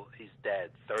call. He's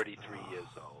dead, 33 years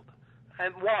old.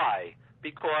 And why?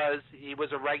 Because he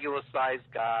was a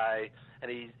regular-sized guy, and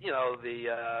he's, you know,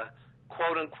 the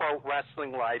quote-unquote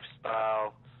wrestling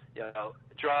lifestyle, you know,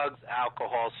 drugs,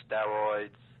 alcohol, steroids.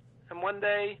 And one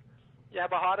day you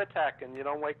have a heart attack and you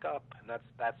don't wake up, and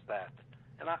that's that.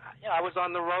 And I was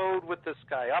on the road with this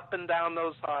guy, up and down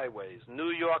those highways,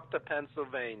 New York to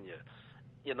Pennsylvania.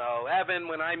 You know, Evan,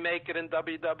 when I make it in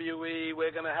WWE,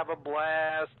 we're going to have a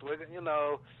blast. You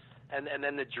know, and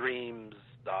then the dreams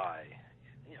die.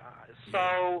 You know,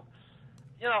 so,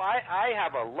 you know, I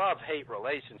have a love-hate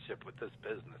relationship with this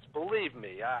business. Believe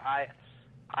me, I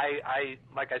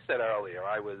like I said earlier,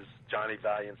 I was Johnny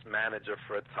Valiant's manager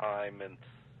for a time, and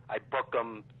I booked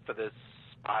him for this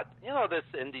spot, you know, this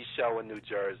indie show in New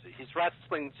Jersey. He's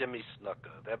wrestling Jimmy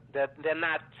Snuka. They're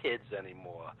not kids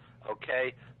anymore,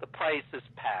 okay? The place is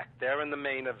packed. They're in the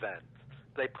main event.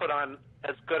 They put on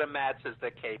as good a match as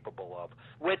they're capable of,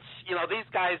 which, you know, these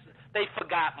guys, they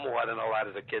forgot more than a lot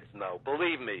of the kids know.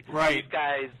 Believe me. Right. These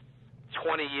guys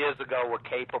 20 years ago were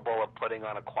capable of putting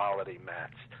on a quality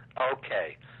match.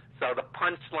 Okay, so the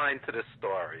punchline to the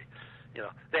story, you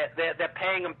know, they're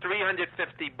paying him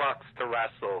 $350 to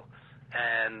wrestle,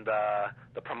 and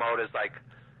the promoter's like,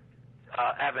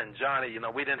 Evan, Johnny, you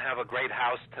know, we didn't have a great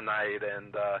house tonight,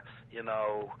 and you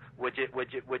know, would you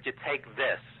take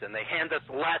this? And they hand us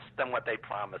less than what they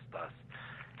promised us.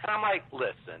 And I'm like,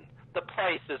 listen, the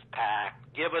place is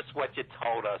packed. Give us what you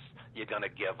told us you're gonna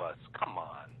give us. Come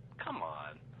on.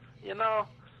 You know,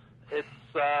 it's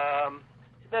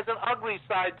there's an ugly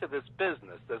side to this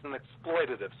business. There's an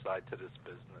exploitative side to this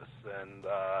business, and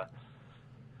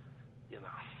you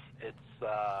know, it's.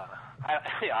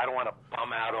 I don't want to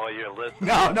bum out all your listeners.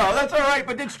 No, that's all right,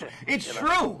 but it's true.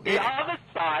 Know, the other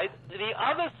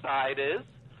side is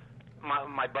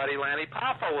my buddy Lanny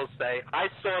Poffo will say, I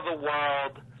saw the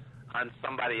world on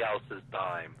somebody else's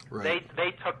dime. Right.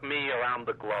 They took me around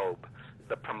the globe,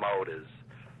 the promoters.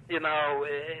 You know,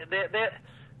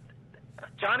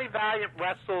 Johnny Valiant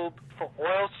wrestled for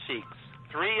Oil Sheiks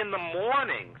 3 in the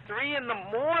morning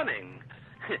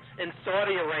in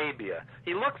Saudi Arabia.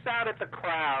 He looks out at the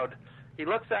crowd.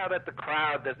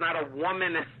 There's not a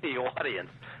woman in the audience.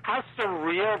 How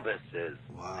surreal this is.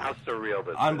 Wow. How surreal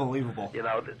this Unbelievable. is. You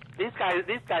know, these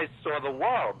guys saw the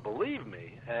world, believe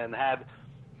me, and had,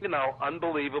 you know,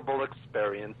 unbelievable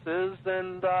experiences.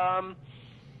 And,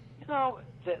 you know,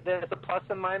 there's a plus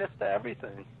and minus to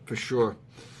everything. For sure.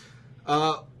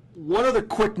 One other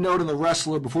quick note on the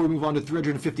wrestler before we move on to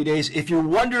 350 days. If you're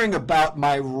wondering about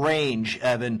my range,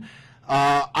 Evan,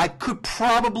 I could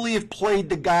probably have played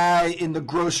the guy in the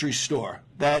grocery store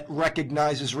that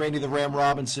recognizes Randy the Ram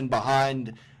Robinson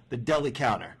behind the deli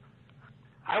counter.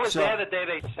 I was there the day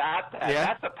they shot that. Yeah?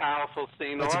 That's a powerful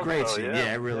scene. That's also. a great scene.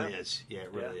 Yeah, it really is. Yeah,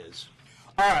 it really is.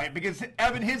 All right, because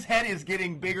Evan, his head is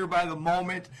getting bigger by the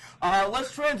moment.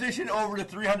 Let's transition over to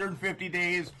 350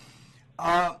 days.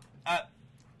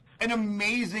 An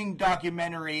amazing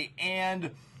documentary,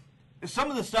 and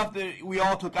some of the stuff that we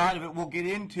all took out of it we'll get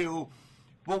into.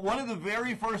 But one of the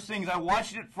very first things, I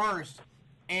watched it first,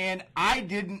 and I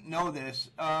didn't know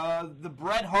this. The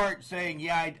Bret Hart saying,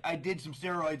 yeah, I did some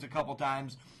steroids a couple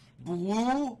times,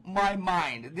 blew my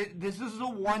mind. This is the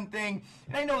one thing,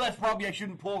 and I know that's probably, I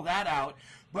shouldn't pull that out,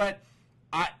 but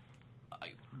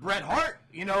Bret Hart,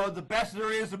 you know, the best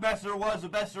there is, the best there was, the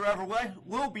best there ever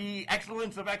will be,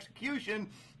 excellence of execution,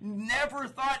 never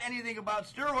thought anything about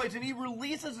steroids, and he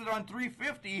releases it on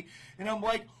 350, and I'm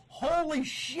like, holy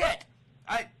shit,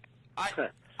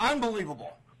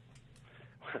 unbelievable.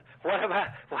 What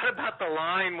about the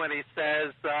line when he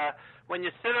says, I'm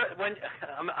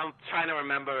trying to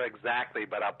remember exactly,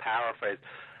 but I'll paraphrase.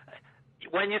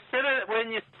 when you sit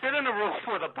in a room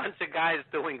with a bunch of guys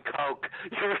doing coke,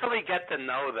 you really get to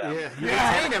know them. Yeah, you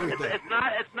retain everything.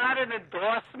 It's not an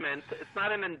endorsement. It's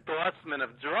not an endorsement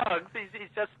of drugs. He's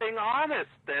just being honest.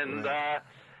 And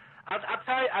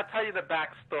I'll tell you the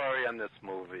backstory on this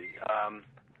movie.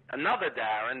 Another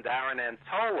Darren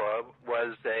Antola,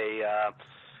 was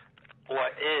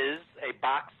is a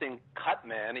boxing cut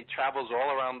man. He travels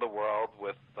all around the world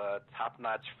with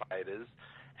top-notch fighters,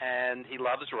 and he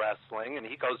loves wrestling. And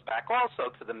he goes back also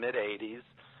to the mid-'80s,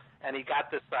 and he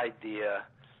got this idea: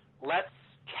 let's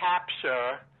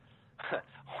capture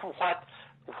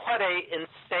what a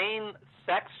insane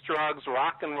sex, drugs,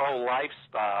 rock and roll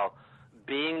lifestyle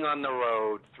being on the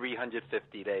road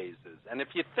 350 days is. And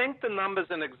if you think the number's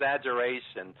an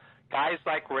exaggeration, guys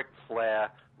like Ric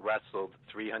Flair wrestled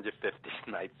 350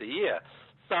 nights a year.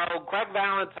 So Greg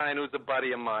Valentine, who's a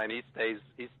buddy of mine, he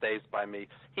stays by me.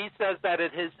 He says that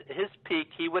at his peak,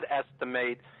 he would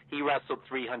estimate he wrestled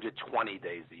 320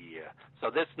 days a year. So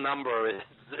this number is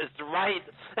right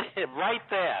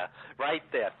there.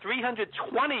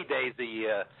 320 days a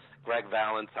year, Greg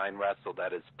Valentine wrestled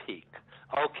at his peak.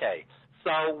 Okay,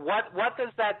 so what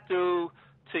does that do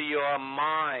to your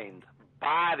mind,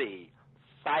 body,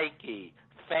 psyche,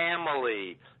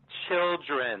 family,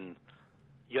 children?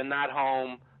 You're not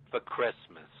home for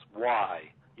Christmas.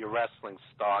 Why? You're wrestling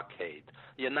Starrcade.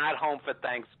 You're not home for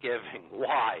Thanksgiving.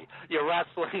 Why? You're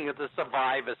wrestling at the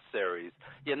Survivor Series.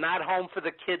 You're not home for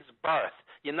the kid's birth.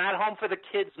 You're not home for the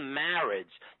kid's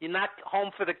marriage. You're not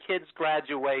home for the kid's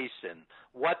graduation.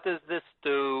 What does this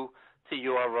do to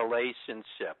your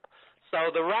relationship? So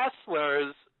the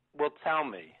wrestlers will tell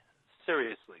me,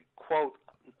 seriously, quote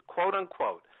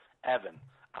unquote, Evan,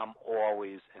 I'm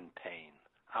always in pain.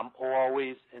 I'm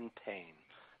always in pain.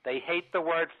 They hate the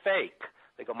word fake.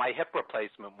 They go, my hip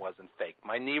replacement wasn't fake.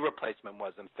 My knee replacement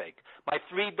wasn't fake. My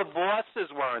 3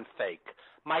 divorces weren't fake.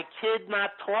 My kid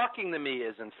not talking to me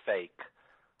isn't fake.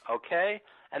 Okay?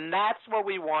 And that's what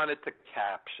we wanted to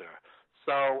capture.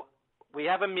 So we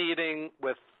have a meeting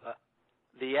with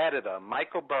the editor,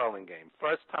 Michael Burlingame.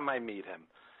 First time I meet him.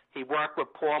 He worked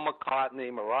with Paul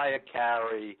McCartney, Mariah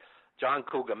Carey, John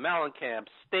Cougar Mellencamp,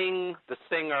 Sting, the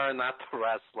singer, not the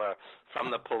wrestler,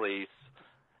 from the Police.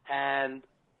 And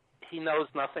he knows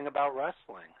nothing about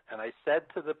wrestling. And I said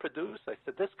to the producer, I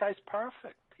said, this guy's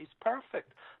perfect. He's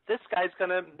perfect. This guy's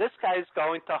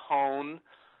going to hone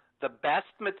the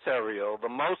best material, the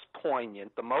most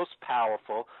poignant, the most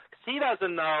powerful, because he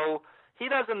doesn't know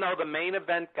the main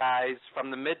event guys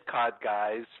from the mid-card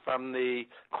guys, from the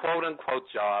quote-unquote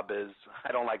jobbers.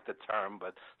 I don't like the term,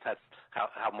 but that's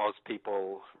how most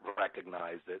people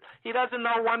recognize it. He doesn't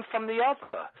know one from the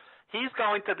other. He's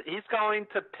going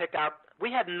to pick out.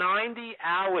 We had 90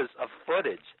 hours of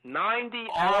footage. 90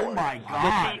 hours. Oh my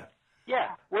God.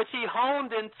 Which he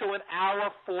honed into an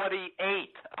hour 48.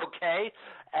 Okay,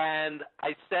 and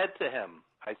I said to him,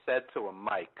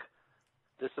 Mike,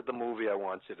 this is the movie I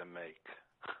want you to make.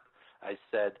 I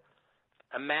said,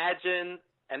 imagine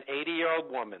an 80-year-old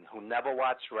woman who never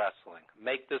watched wrestling.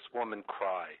 Make this woman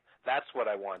cry. That's what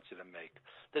I want you to make.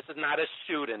 This is not a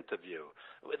shoot interview.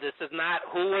 This is not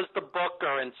who was the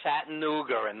booker in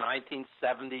Chattanooga in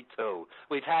 1972.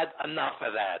 We've had enough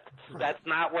of that. That's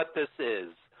not what this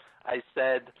is. I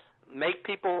said, make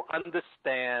people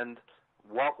understand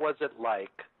what was it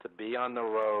like to be on the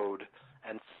road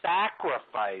and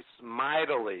sacrifice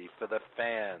mightily for the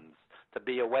fans, to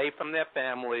be away from their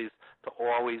families, to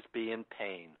always be in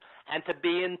pain. And to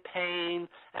be in pain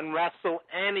and wrestle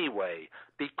anyway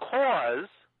because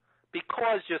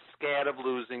you're scared of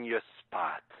losing your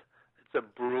spot. It's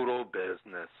a brutal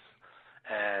business.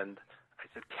 And I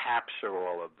said, capture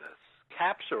all of this.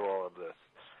 Capture all of this.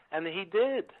 And he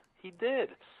did.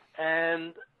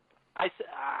 And I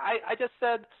just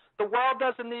said, the world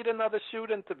doesn't need another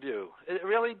shoot interview. It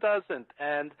really doesn't.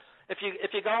 And if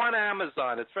you go on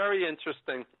Amazon, it's very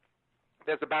interesting.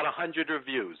 There's about 100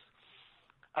 reviews.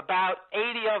 About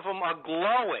 80 of them are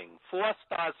glowing, 4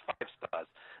 stars, 5 stars.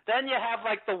 Then you have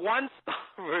like the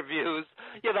 1-star reviews,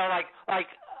 like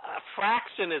a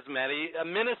fraction as many, a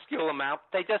minuscule amount.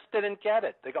 They just didn't get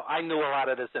it. They go, I knew a lot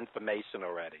of this information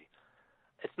already.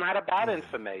 It's not about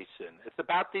information. It's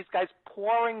about these guys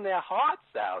pouring their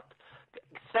hearts out,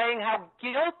 saying how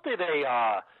guilty they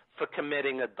are for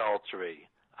committing adultery,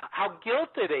 how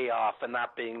guilty they are for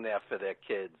not being there for their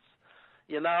kids.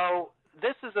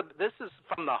 This is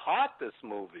from the heart, this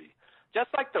movie. Just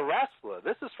like The Wrestler,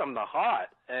 this is from the heart.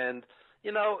 And,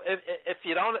 if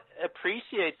you don't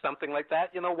appreciate something like that,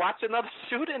 watch another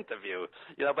shoot interview.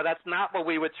 But that's not what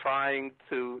we were trying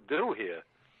to do here.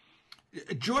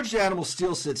 George the Animal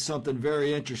Steel said something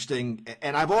very interesting,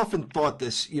 and I've often thought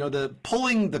this. You know, the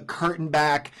pulling the curtain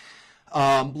back,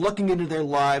 looking into their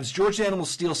lives. George the Animal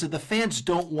Steel said the fans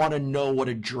don't want to know what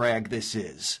a drag this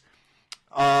is,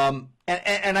 and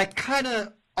I kind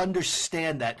of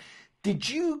understand that. Did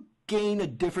you gain a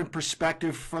different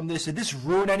perspective from this? Did this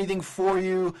ruin anything for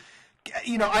you?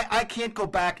 You know, I can't go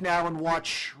back now and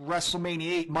watch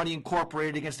WrestleMania 8, Money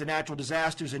Incorporated against the Natural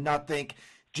Disasters and not think,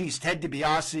 geez, Ted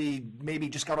DiBiase maybe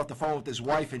just got off the phone with his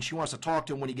wife and she wants to talk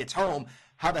to him when he gets home.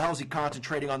 How the hell is he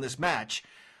concentrating on this match?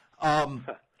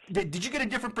 Did you get a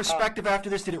different perspective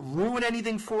after this? Did it ruin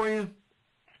anything for you?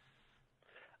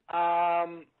 A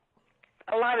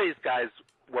lot of these guys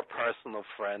were personal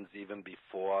friends even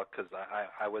before, because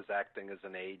I was acting as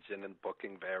an agent and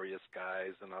booking various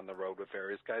guys and on the road with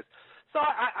various guys. So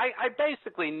I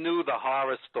basically knew the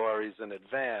horror stories in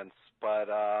advance, but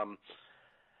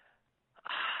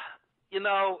you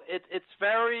know, it's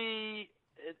very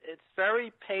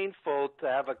painful to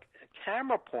have a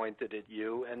camera pointed at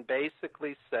you and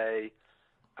basically say,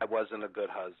 I wasn't a good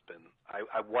husband.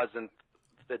 I wasn't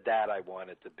the dad I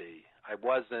wanted to be. I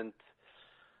wasn't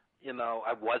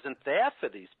there for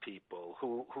these people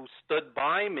who stood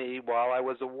by me while I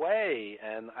was away,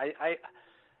 and I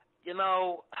you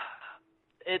know,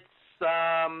 it's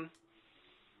a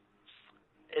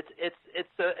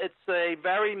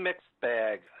very mixed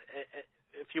bag.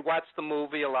 If you watch the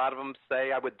movie, a lot of them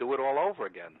say I would do it all over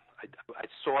again. I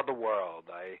saw the world.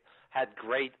 I had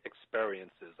great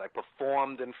experiences. I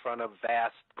performed in front of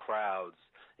vast crowds,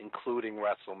 including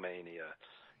WrestleMania.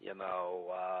 You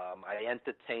know, I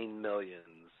entertained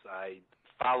millions. I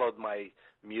followed my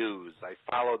muse. I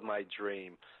followed my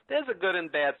dream. There's a good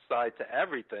and bad side to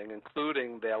everything,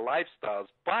 including their lifestyles.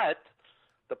 But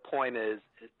the point is,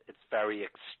 it's very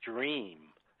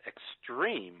extreme.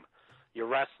 Extreme. You're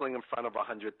wrestling in front of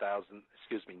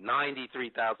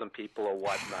 93,000 people or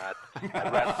whatnot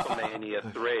at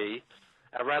WrestleMania 3.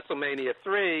 At WrestleMania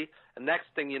 3, the next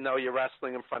thing you know, you're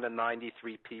wrestling in front of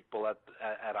 93 people at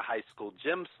a high school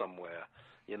gym somewhere,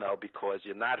 you know, because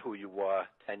you're not who you were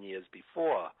 10 years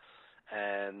before.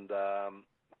 And,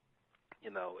 you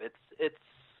know, it's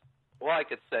all I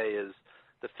could say is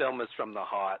the film is from the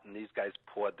heart, and these guys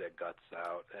poured their guts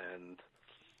out, and,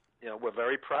 you know, we're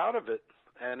very proud of it.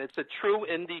 And it's a true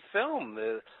indie film.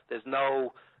 There's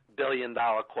no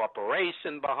billion-dollar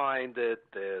corporation behind it.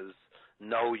 There's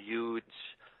no huge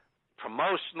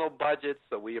promotional budget,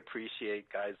 so we appreciate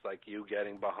guys like you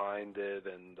getting behind it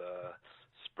and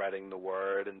spreading the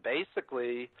word. And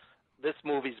basically, this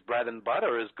movie's bread and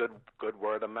butter is good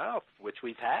word of mouth, which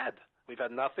we've had. We've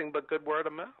had nothing but good word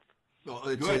of mouth. Well,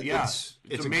 it's Good, yeah.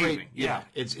 It's amazing. Great, yeah.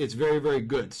 It's very, very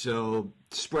good. So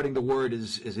spreading the word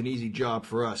is an easy job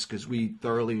for us because we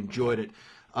thoroughly enjoyed it.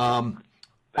 On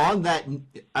that,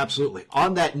 absolutely.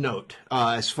 On that note,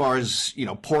 as far as, you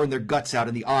know, pouring their guts out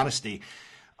in the honesty,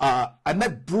 I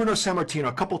met Bruno Sammartino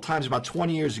a couple times about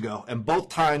 20 years ago, and both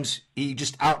times he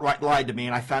just outright lied to me,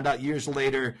 and I found out years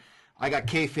later I got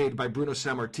kayfabed by Bruno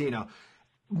Sammartino.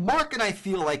 Mark and I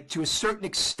feel like, to a certain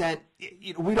extent,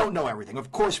 you know, we don't know everything.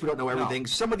 Of course we don't know everything. No.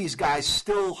 Some of these guys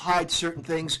still hide certain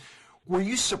things. Were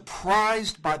you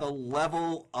surprised by the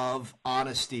level of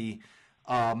honesty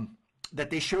that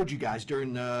they showed you guys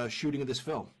during the shooting of this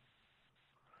film?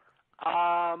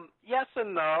 Yes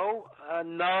and no.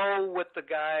 No with the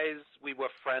guys we were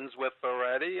friends with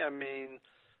already. I mean,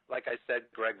 like I said,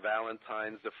 Greg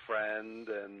Valentine's a friend,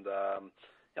 and you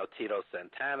know, Tito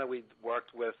Santana we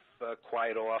worked with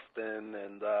quite often,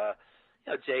 and you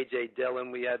know, J.J.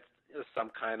 Dillon we had some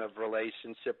kind of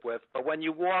relationship with. But when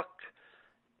you walk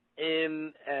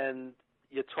in and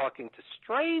you're talking to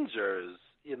strangers,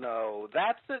 you know,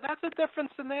 that's a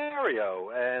different scenario.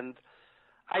 And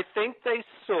I think they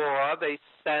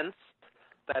sensed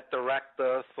that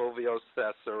director Fulvio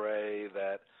Cesare,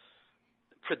 that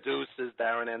producers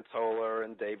Darren Antola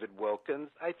and David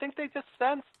Wilkins, I think they just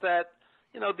sensed that,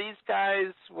 you know, these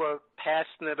guys were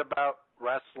passionate about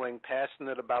wrestling,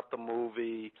 passionate about the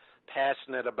movie,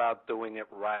 passionate about doing it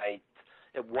right.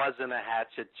 It wasn't a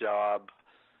hatchet job.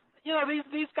 You know,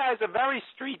 these guys are very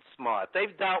street smart.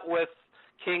 They've dealt with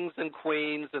kings and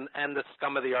queens and the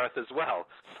scum of the earth as well.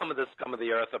 Some of the scum of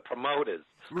the earth are promoters.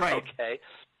 Right. Okay.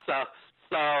 So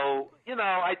you know,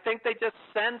 I think they just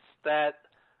sensed that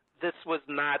this was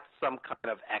not some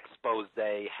kind of expose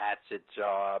hatchet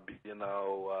job, you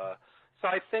know. So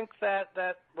I think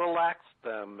that relaxed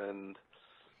them, and,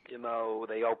 you know,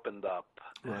 they opened up.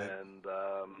 Right.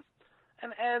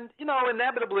 And you know,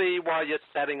 inevitably, while you're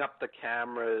setting up the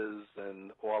cameras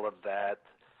and all of that,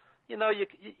 you know, you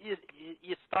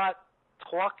start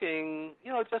talking,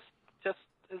 you know, just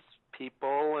as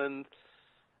people, and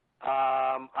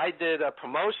I did a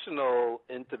promotional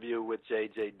interview with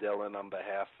J.J. Dillon on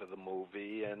behalf of the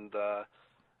movie, and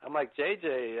I'm like,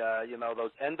 J.J.,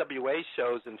 those NWA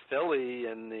shows in Philly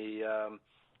in the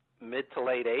mid to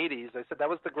late 80s, I said, that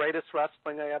was the greatest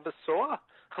wrestling I ever saw.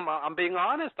 I'm being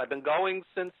honest. I've been going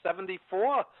since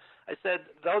 74. I said,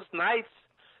 those nights,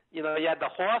 you had the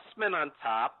Horsemen on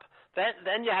top,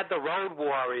 then you had the Road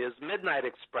Warriors, Midnight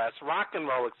Express, Rock and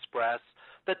Roll Express.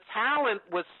 The talent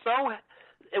was so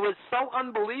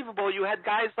unbelievable. You had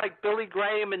guys like Billy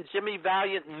Graham and Jimmy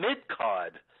Valiant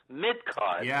mid-card.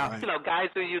 Yeah. Guys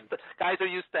who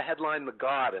used to headline the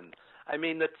Garden. I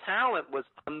mean, the talent was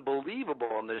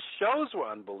unbelievable, and the shows were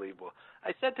unbelievable.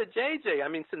 I said to JJ,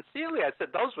 sincerely, I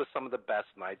said, those were some of the best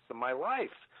nights of my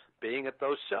life, being at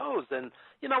those shows. And,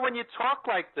 when you talk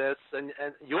like this, and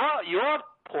you're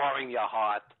pouring your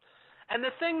heart, and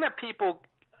the thing that people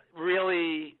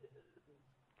really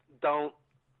don't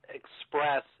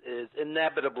express is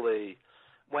inevitably,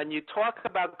 when you talk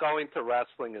about going to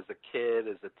wrestling as a kid,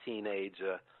 as a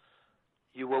teenager,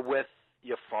 you were with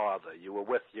your father, you were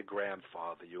with your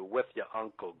grandfather, you were with your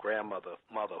uncle, grandmother,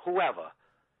 mother, whoever,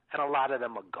 and a lot of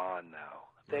them are gone now.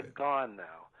 They're gone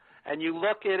now. And you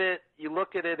look at it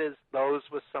as those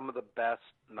were some of the best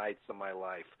nights of my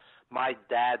life. My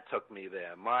dad took me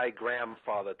there. My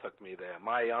grandfather took me there.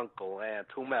 My uncle, aunt,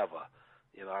 whomever.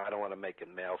 I don't want to make it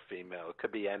male, female. It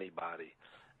could be anybody.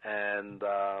 And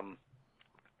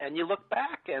you look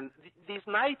back, and these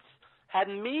nights had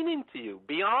meaning to you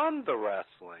beyond the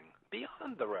wrestling.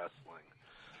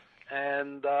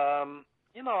 And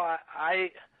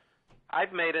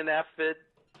I've made an effort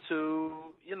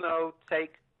to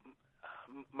take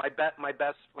my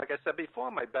best, like I said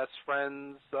before, my best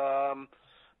friend's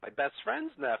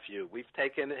nephew. We've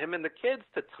taken him and the kids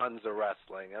to tons of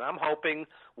wrestling, and I'm hoping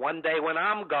one day when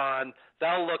I'm gone,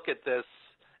 they'll look at this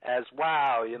as,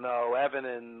 wow, Evan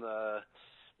and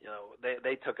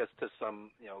they took us to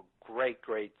some great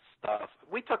stuff.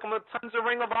 We took them to tons of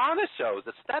Ring of Honor shows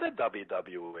instead of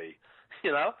WWE.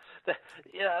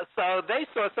 So they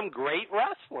saw some great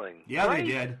wrestling. Yeah, they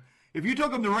did. If you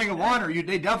took them to Ring of Honor,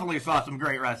 they definitely saw some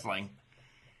great wrestling.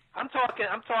 I'm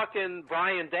talking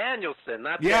Bryan Danielson,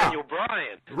 not Daniel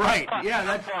Bryan. Right. Yeah,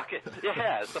 I'm talking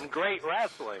some great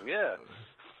wrestling. Yeah.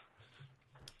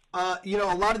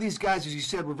 A lot of these guys, as you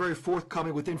said, were very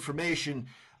forthcoming with information.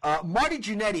 Marty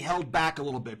Jannetty held back a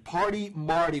little bit. Party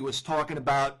Marty was talking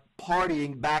about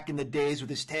partying back in the days with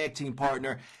his tag team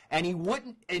partner, and he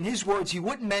wouldn't, in his words, he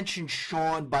wouldn't mention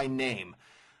Shawn by name.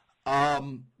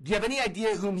 Do you have any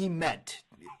idea whom he meant?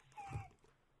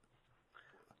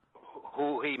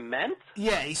 Who he meant?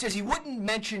 Yeah, he says he wouldn't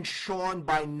mention Shawn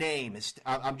by name.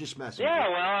 I'm just messing. Yeah,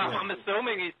 well, I'm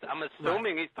assuming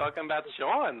he's talking about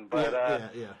Shawn, but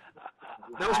yeah.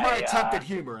 That was my attempt at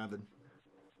humor, Evan.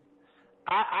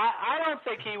 I don't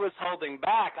think he was holding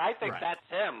back. I think that's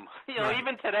him.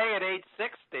 Even today at age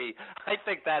 60, I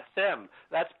think that's him.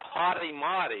 That's Party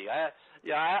Marty.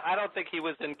 I don't think he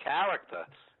was in character.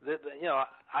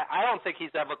 I don't think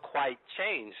he's ever quite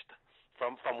changed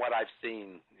from what I've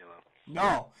seen.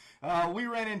 No. We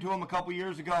ran into him a couple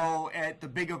years ago at the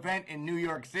big event in New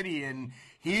York City, and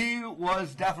he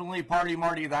was definitely Party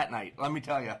Marty that night, let me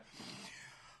tell you.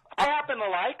 I happen to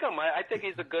like him. I think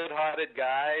he's a good-hearted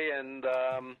guy, and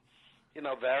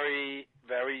very,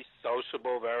 very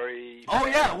sociable, very. Oh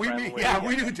yeah, friendly.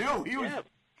 we do too.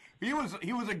 He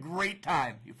was a great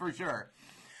time for sure.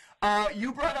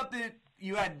 You brought up that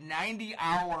you had 90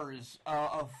 hours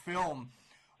of film.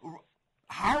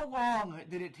 How long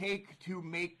did it take to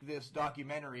make this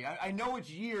documentary? I know it's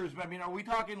years, but are we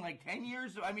talking like 10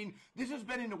 years? This has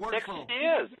been in the works for 6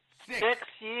 years. 6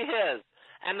 years.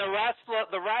 And the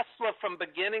wrestler from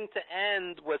beginning to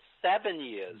end was 7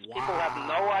 years. Wow. People have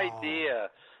no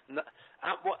idea.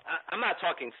 I'm not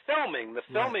talking filming. The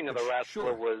filming of the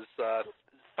wrestler was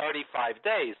 35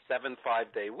 days, 7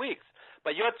 5-day weeks.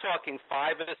 But you're talking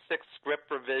 5 or 6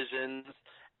 script revisions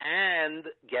and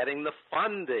getting the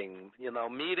funding,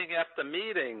 meeting after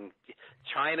meeting,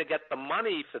 trying to get the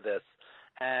money for this.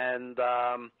 And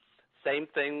same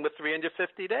thing with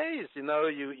 350 days.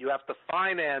 You have to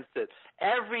finance it.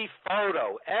 Every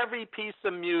photo, every piece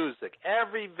of music,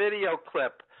 every video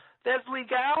clip, there's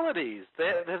legalities.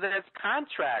 There's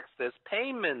contracts. There's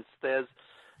payments. There's,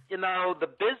 the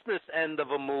business end of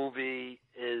a movie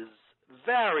is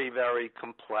very, very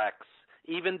complex.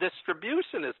 Even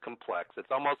distribution is complex. It's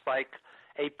almost like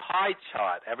a pie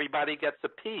chart. Everybody gets a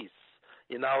piece.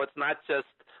 It's not just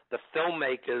the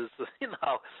filmmakers.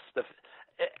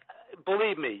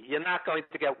 believe me, you're not going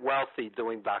to get wealthy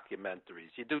doing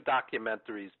documentaries. You do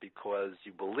documentaries because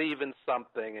you believe in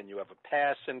something and you have a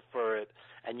passion for it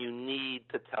and you need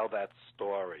to tell that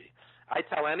story. I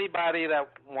tell anybody that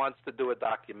wants to do a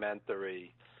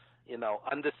documentary,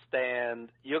 understand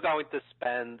you're going to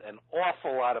spend an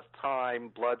awful lot of time,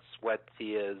 blood, sweat,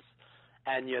 tears,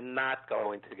 and you're not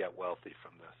going to get wealthy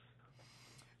from this.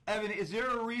 Evan, is there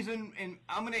a reason, and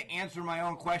I'm going to answer my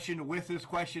own question with this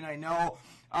question, I know.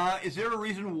 Is there a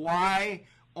reason why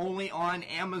only on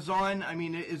Amazon? I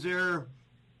mean, is there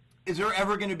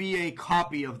ever going to be a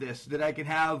copy of this that I can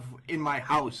have in my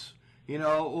house? Or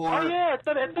oh yeah, it's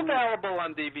available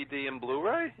on DVD and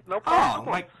Blu-ray. No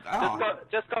problem.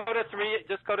 Just go to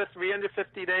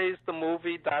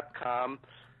 350daysthemovie.com,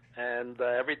 and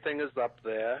everything is up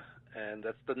there. And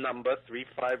that's the number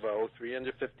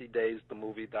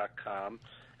 350daysthemovie.com.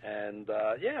 And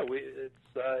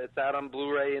it's out on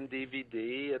Blu-ray and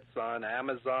DVD. It's on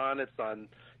Amazon. You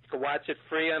can watch it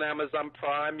free on Amazon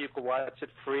Prime. You can watch it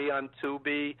free on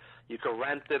Tubi. You can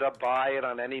rent it or buy it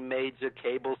on any major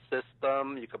cable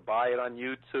system. You can buy it on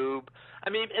YouTube. I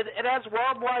mean, it has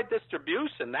worldwide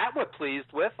distribution. That we're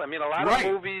pleased with. I mean, a lot of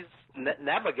movies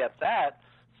never get that.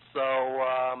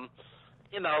 So,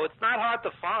 it's not hard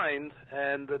to find.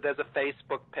 And there's a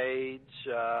Facebook page.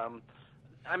 I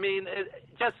mean,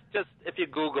 just if you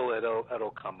Google it,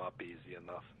 it'll come up easy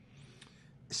enough.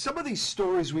 Some of these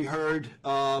stories we heard,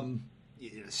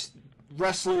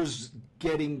 wrestlers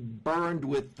getting burned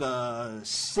with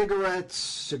cigarettes,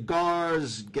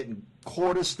 cigars, getting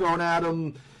quarters thrown at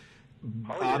them,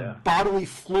 bodily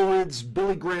fluids.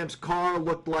 Billy Graham's car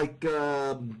looked like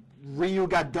Ryu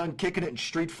got done kicking it in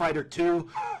Street Fighter 2.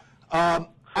 I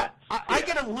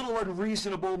get a little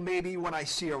unreasonable maybe when I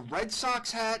see a Red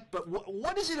Sox hat, but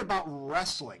what is it about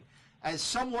wrestling? As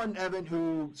someone, Evan,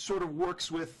 who sort of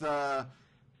works with,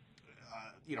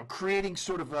 creating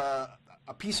sort of a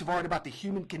piece of art about the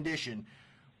human condition,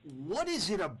 what is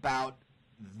it about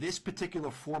this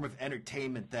particular form of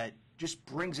entertainment that just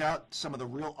brings out some of the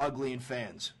real ugly in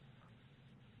fans?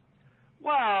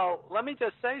 Well, let me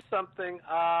just say something.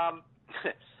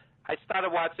 I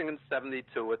started watching in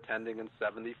 72, attending in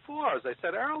 74, as I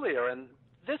said earlier, and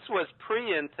this was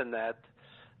pre-internet.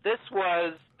 This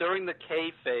was during the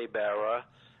kayfabe era,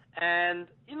 and,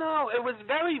 it was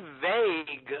very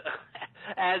vague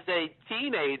as a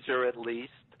teenager, at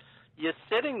least. You're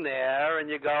sitting there and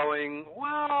you're going,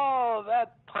 well,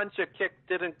 that punch or kick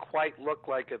didn't quite look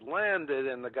like it landed,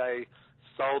 and the guy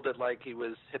sold it like he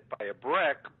was hit by a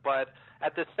brick, but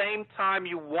at the same time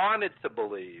you wanted to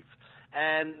believe.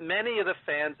 And many of the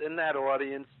fans in that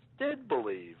audience did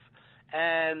believe.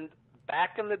 And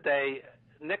back in the day,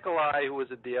 Nikolai, who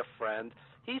was a dear friend,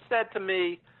 he said to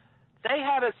me, they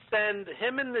had to send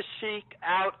him and the Sheik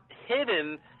out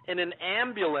hidden in an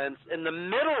ambulance in the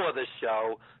middle of the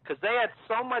show because they had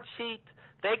so much heat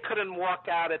they couldn't walk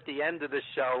out at the end of the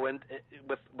show and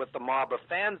with the mob of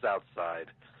fans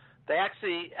outside. They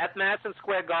actually, at Madison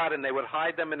Square Garden, they would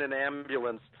hide them in an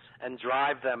ambulance and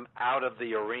drive them out of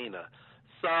the arena.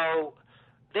 So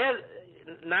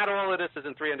not all of this is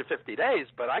in 350 days,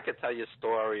 but I could tell you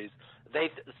stories. A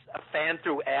fan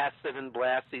threw acid in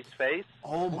Blassie's face.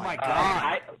 Oh, my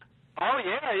God.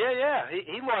 Yeah.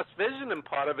 He lost vision in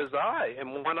part of his eye,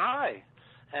 in one eye.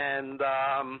 And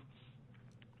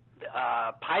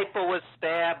Piper was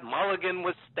stabbed, Mulligan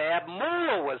was stabbed,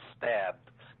 Moolah was stabbed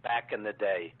back in the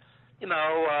day.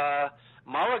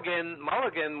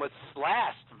 Mulligan was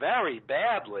slashed very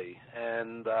badly,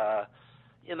 and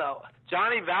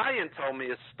Johnny Valiant told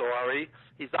me a story.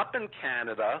 He's up in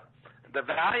Canada. The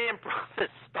Valiant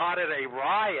brothers started a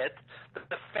riot.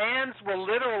 The fans were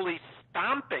literally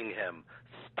stomping him.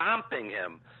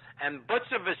 And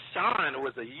Butcher Vachon, who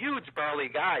was a huge burly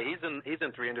guy, he's in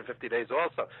 350 days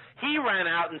also. He ran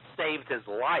out and saved his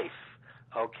life.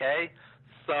 Okay,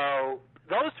 so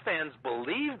those fans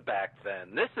believed back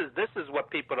then. This is what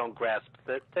people don't grasp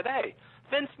today.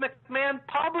 Vince McMahon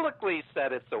publicly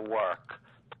said it's a work,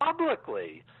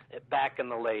 publicly, back in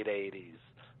the late 80s.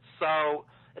 So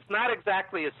it's not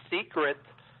exactly a secret.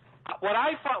 What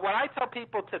I tell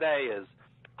people today is,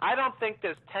 I don't think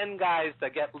there's 10 guys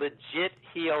that get legit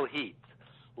heel heat.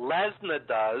 Lesnar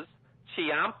does,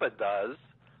 Ciampa does,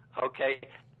 okay?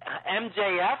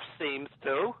 MJF seems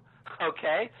to,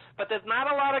 okay? But there's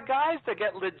not a lot of guys that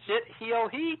get legit heel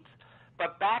heat.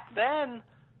 But back then,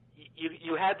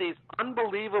 you had these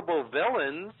unbelievable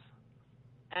villains,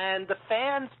 and the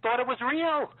fans thought it was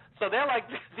real. So they're like,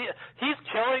 he's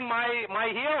killing my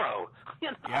hero.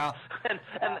 You know? Yeah.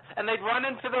 And they'd run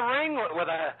into the ring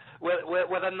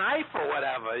with a knife or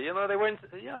whatever. You know, they weren't.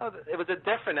 You know, it was a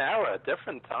different era, a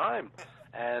different time,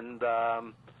 and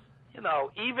you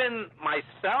know, even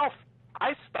myself,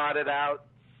 I started out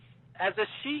as a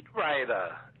sheet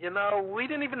writer. You know, we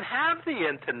didn't even have the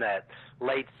internet,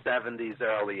 late 70s,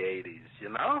 early 80s, you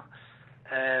know?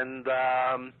 And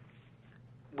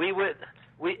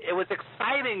it was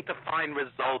exciting to find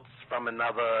results from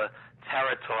another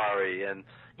territory. And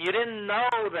you didn't know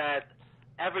that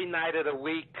every night of the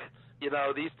week, you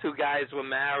know, these two guys were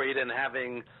married and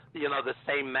having, you know, the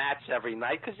same match every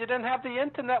night because you didn't have the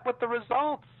internet with the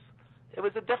results. It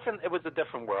was a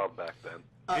different world back then.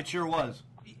 It sure was.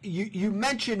 You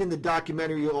mentioned in the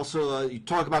documentary also you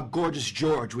talk about Gorgeous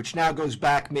George, which now goes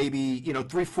back maybe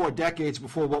 3-4 decades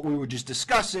before what we were just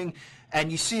discussing, and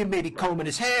you see him maybe combing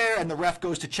his hair, and the ref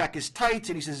goes to check his tights,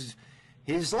 and he says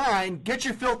his line, "Get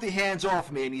your filthy hands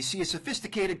off me," and you see a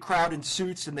sophisticated crowd in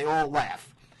suits, and they all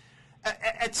laugh.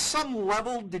 At some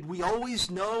level, did we always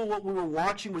know what we were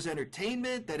watching was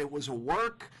entertainment, that it was a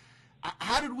work?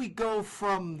 How did we go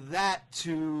from that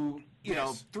to, you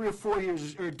know, 3 or 4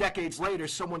 years or decades later,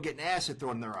 someone getting acid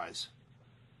thrown in their eyes?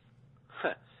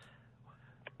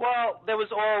 Well, there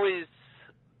was always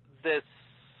this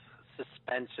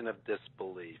suspension of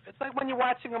disbelief. It's like when you're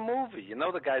watching a movie, you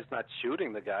know the guy's not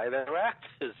shooting the guy, they're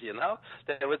actors, you know?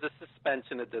 There was a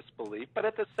suspension of disbelief. But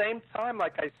at the same time,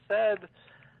 like I said,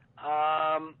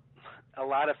 a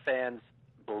lot of fans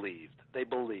believed. They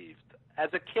believed. As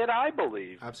a kid, I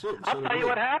believed. Absolutely. I'll tell you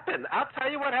what happened.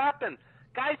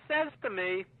 Guy says to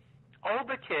me,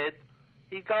 older kid,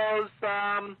 he goes,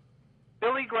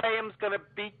 Billy Graham's going to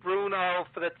beat Bruno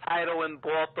for the title in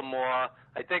Baltimore.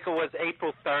 I think it was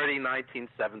April 30,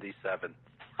 1977.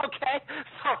 Okay?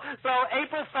 So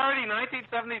April 30,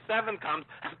 1977 comes,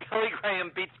 and Billy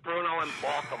Graham beats Bruno in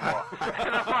Baltimore.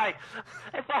 And I'm like,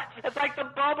 it's like the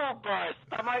bubble burst.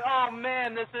 I'm like, oh,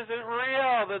 man, this isn't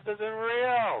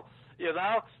real. You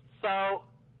know? So,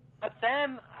 but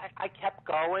then I kept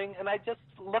going, and I just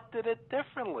looked at it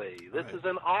differently. This is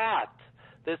an art.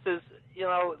 This is, you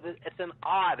know, it's an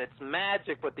art. It's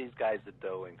magic what these guys are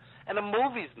doing. And a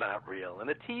movie's not real, and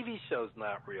a TV show's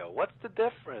not real. What's the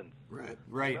difference?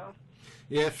 Right. You know?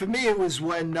 Yeah, for me it was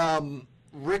when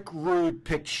Rick Rude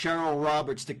picked Cheryl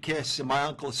Roberts to kiss, and my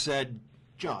uncle said,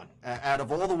 John, out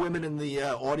of all the women in the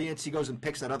audience, he goes and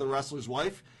picks that other wrestler's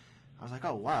wife. I was like,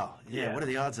 oh, wow. Yeah. What are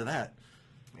the odds of that?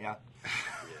 Yeah.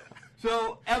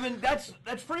 So, Evan, that's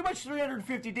pretty much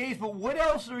 350 days, but what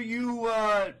else are you,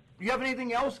 do you have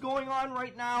anything else going on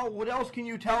right now? What else can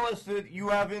you tell us that you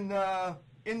have in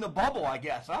the bubble, I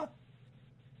guess, huh?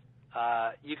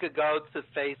 You could go to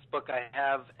Facebook. I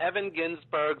have Evan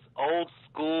Ginzburg's Old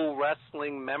School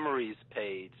Wrestling Memories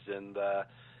page, and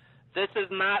this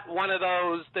is not one of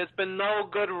those, there's been no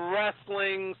good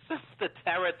wrestling since the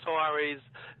territories.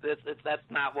 That's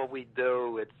not what we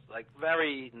do. It's like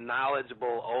very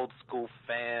knowledgeable old school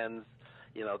fans,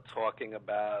 you know, talking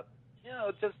about, you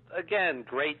know, just, again,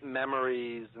 great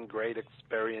memories and great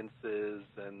experiences.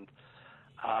 And,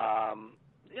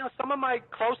 you know, some of my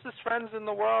closest friends in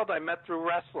the world I met through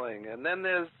wrestling. And then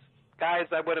there's guys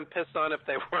I wouldn't piss on if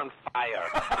they were on fire.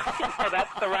 You know,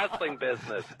 that's the wrestling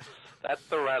business. That's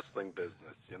the wrestling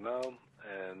business, you know?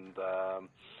 And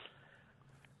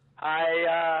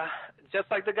I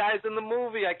just like the guys in the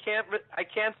movie, I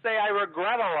can't say I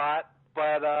regret a lot,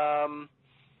 but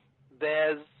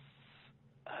there's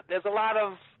a lot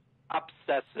of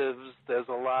obsessives, there's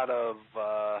a lot of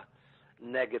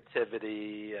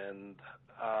negativity, and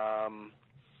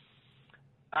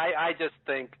I just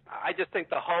think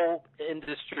the whole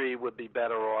industry would be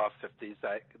better off if these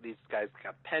guys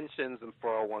got pensions and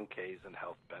 401ks and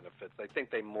health benefits. I think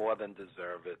they more than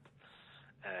deserve it,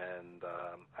 and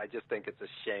I just think it's a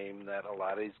shame that a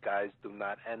lot of these guys do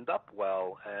not end up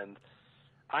well. And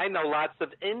I know lots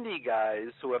of indie guys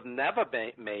who have never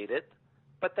made it,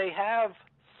 but they have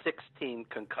 16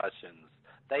 concussions.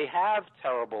 They have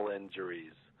terrible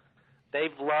injuries.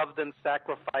 They've loved and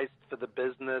sacrificed for the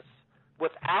business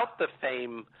without the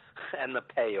fame and the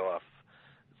payoff.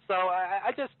 So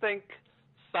I just think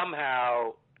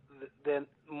somehow then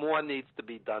more needs to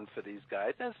be done for these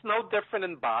guys. And it's no different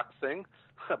in boxing.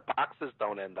 Boxers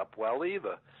don't end up well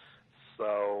either.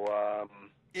 So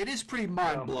it is pretty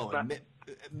mind-blowing.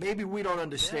 Maybe we don't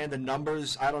understand the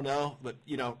numbers. I don't know. But,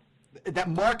 you know, that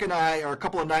Mark and I are a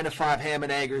couple of 9-to-5 ham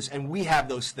and eggers, and we have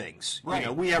those things. Right. You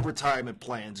know, we have retirement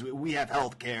plans. We have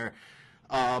health care.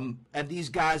 And these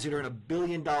guys that are in $1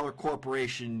 billion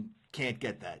corporation can't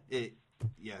get that.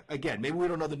 Again, maybe we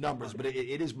don't know the numbers, but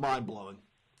it is mind-blowing.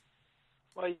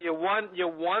 Well, you're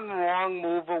one wrong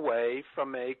move away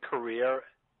from a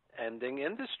career-ending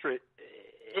injury,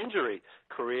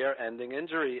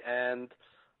 and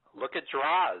look at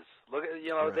draws. Look at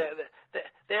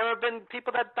there have been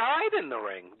people that died in the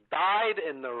ring.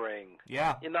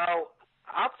 Yeah.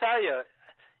 I'll tell you,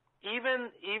 even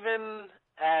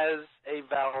as a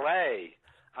valet,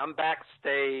 I'm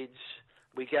backstage.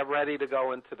 We get ready to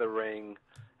go into the ring,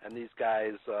 and these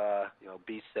guys,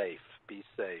 be safe.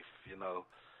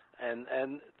 And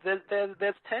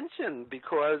there's tension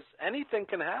because anything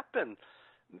can happen.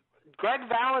 Greg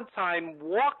Valentine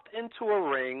walked into a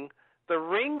ring. The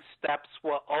ring steps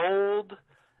were old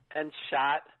and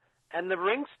shot, and the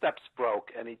ring steps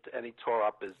broke, and he tore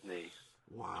up his knee.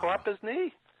 Wow. Tore up his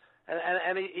knee.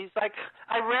 And he's like,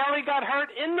 I rarely got hurt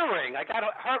in the ring. I got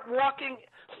hurt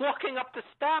walking up the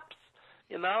steps,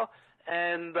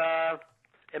 And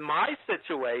in my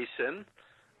situation,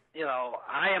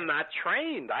 I am not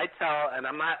trained. And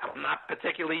I'm not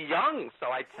particularly young, so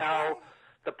I tell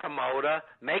the promoter,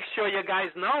 make sure you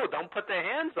guys know, don't put their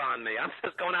hands on me. I'm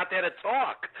just going out there to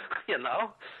talk,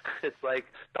 It's like,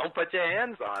 don't put your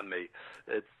hands on me.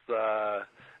 It's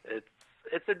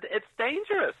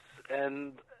dangerous,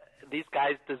 and these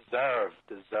guys deserve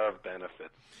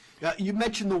benefits. You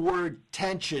mentioned the word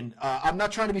tension. I'm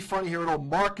not trying to be funny here at all.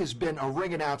 Mark has been a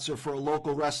ring announcer for a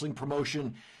local wrestling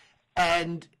promotion,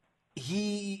 and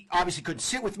he obviously couldn't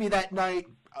sit with me that night.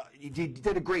 He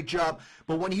did a great job.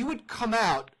 But when he would come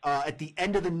out at the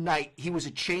end of the night, he was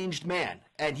a changed man,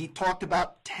 and he talked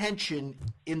about tension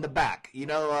in the back.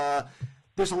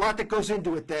 There's a lot that goes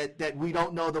into it that we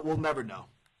don't know, that we'll never know.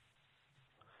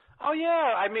 Oh,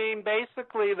 yeah. I mean,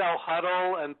 basically they'll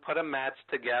huddle and put a match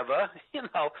together,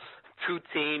 two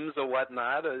teams or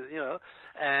whatnot,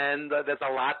 and there's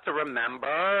a lot to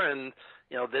remember, and,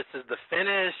 this is the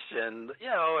finish, and,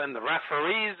 and the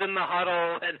referee's in the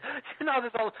huddle, and,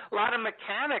 there's a lot of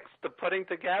mechanics to putting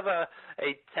together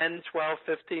a 10, 12,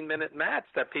 15-minute match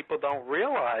that people don't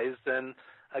realize, and,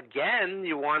 again,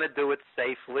 you want to do it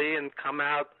safely and come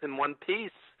out in one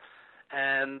piece.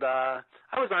 And I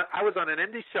was on an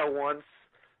indie show once.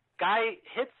 Guy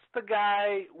hits the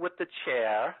guy with the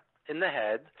chair in the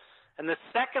head, and the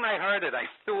second I heard it, I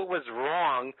knew it was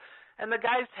wrong, and the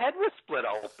guy's head was split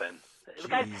open. The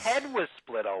guy's head was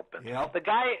split open. Yep. The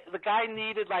guy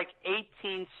needed like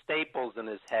 18 staples in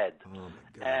his head. Oh my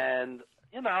God. And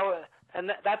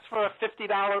and that's for a $50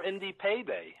 indie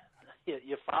payday.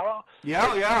 You follow?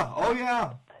 Yeah. Oh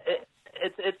yeah.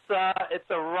 It's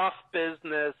a rough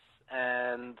business,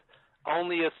 and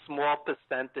only a small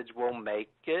percentage will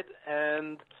make it.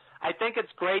 And I think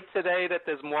it's great today that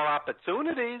there's more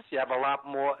opportunities. You have a lot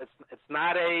more. It's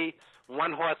not a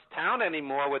one-horse town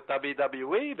anymore with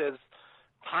WWE. There's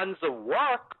tons of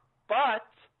work, but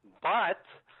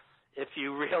if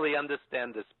you really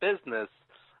understand this business,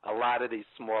 a lot of these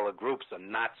smaller groups are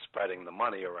not spreading the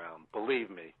money around. Believe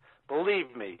me.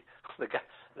 The guy,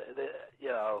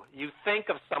 you think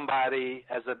of somebody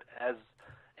as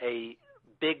a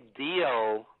big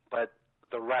deal, but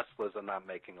the wrestlers are not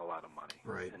making a lot of money.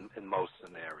 Right. In most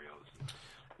scenarios.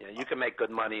 You can make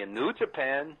good money in New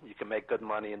Japan. You can make good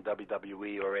money in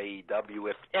WWE or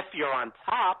AEW if you're on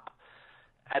top.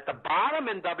 At the bottom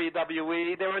in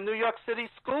WWE, there are New York City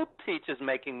school teachers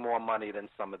making more money than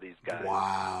some of these guys.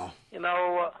 Wow.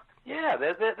 Yeah,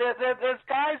 there's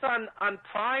guys on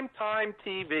primetime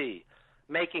TV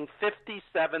making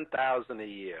 $57,000 a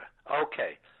year.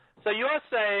 Okay, so you're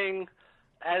saying,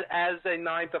 as a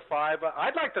 9-to-5,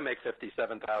 I'd like to make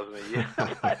 $57,000 a year,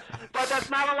 but that's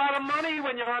not a lot of money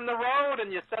when you're on the road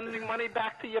and you're sending money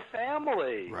back to your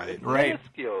family. Right. It's Right.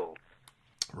 minuscule.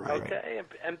 Right. Okay,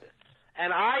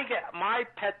 and I get my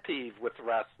pet peeve with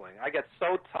wrestling. I get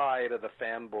so tired of the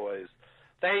fanboys.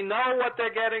 They know what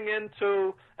they're getting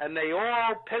into, and they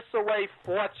all piss away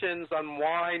fortunes on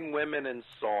wine, women, and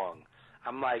song.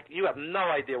 I'm like, you have no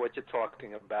idea what you're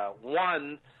talking about.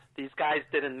 One, these guys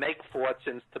didn't make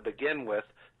fortunes to begin with.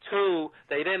 Two,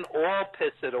 they didn't all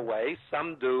piss it away.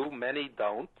 Some do, many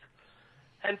don't.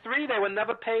 And three, they were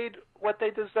never paid what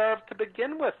they deserved to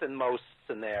begin with in most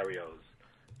scenarios.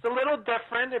 It's a little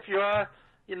different if you're,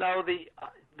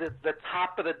 the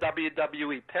top of the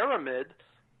WWE pyramid.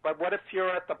 But what if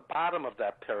you're at the bottom of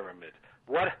that pyramid?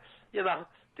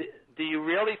 Do you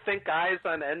really think guys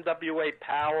on NWA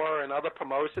Power and other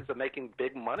promotions are making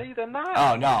big money? They're not.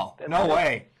 Oh no, no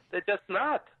way. They're just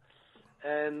not.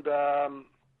 And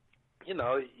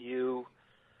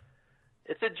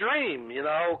it's a dream.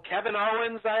 Kevin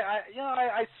Owens,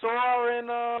 I saw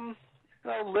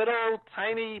little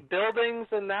tiny buildings,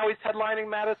 and now he's headlining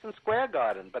Madison Square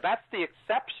Garden. But that's the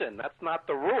exception. That's not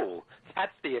the rule.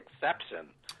 That's the exception.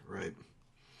 Right.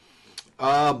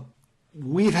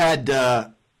 We've had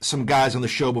some guys on the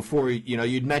show before.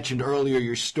 You'd mentioned earlier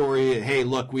your story. Hey,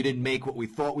 look, we didn't make what we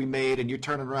thought we made, and you're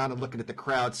turning around and looking at the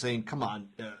crowd saying, come on,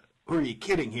 who are you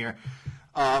kidding here?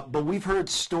 But we've heard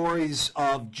stories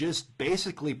of just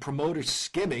basically promoters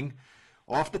skimming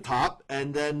off the top,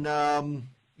 and then,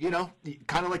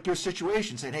 kind of like your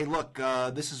situation, saying, hey, look,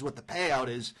 this is what the payout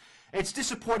is. It's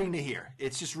disappointing to hear.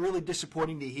 It's just really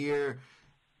disappointing to hear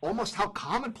almost how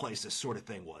commonplace this sort of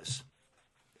thing was.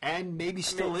 And maybe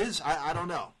still is. I don't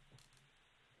know.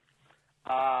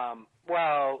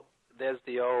 Well, there's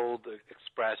the old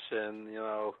expression,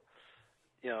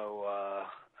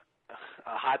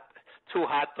 two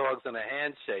hot dogs and a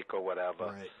handshake or whatever.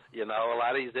 Right. A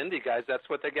lot of these indie guys, that's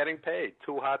what they're getting paid,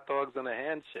 2 hot dogs and a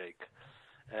handshake.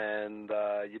 And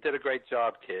you did a great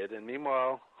job, kid. And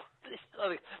meanwhile,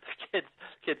 the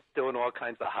kid's doing all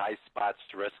kinds of high spots,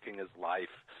 risking his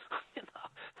life,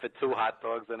 for 2 hot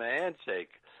dogs and a handshake.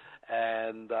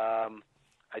 And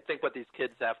I think what these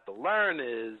kids have to learn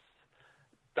is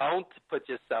don't put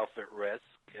yourself at risk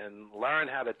and learn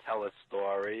how to tell a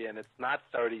story. And it's not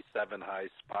 37 high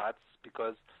spots,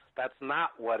 because that's not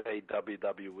what a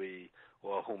WWE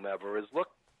or whomever is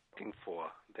looking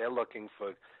for. They're looking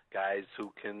for guys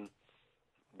who can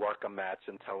work a match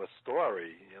and tell a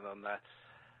story.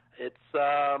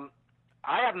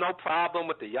 I have no problem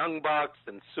with the Young Bucks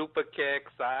and Super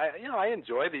Kicks. I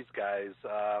enjoy these guys.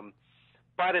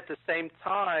 But at the same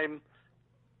time,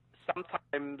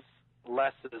 sometimes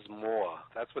less is more.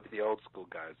 That's what the old school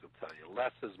guys will tell you.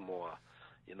 Less is more.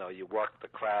 You work the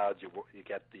crowd, you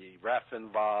get the ref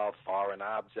involved, foreign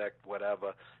object,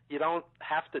 whatever. You don't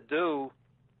have to do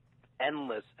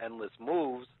endless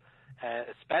moves,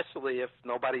 especially if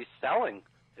nobody's selling.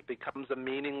 It becomes a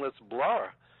meaningless blur.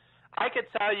 I could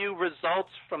tell you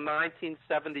results from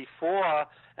 1974,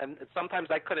 and sometimes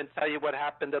I couldn't tell you what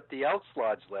happened at the Elks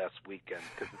Lodge last weekend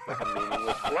because it's like a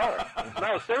meaningless blur.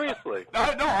 No, seriously.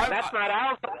 That's not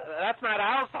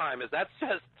Alzheimer's. That's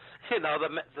just,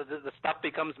 the stuff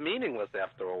becomes meaningless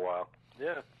after a while.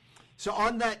 Yeah. So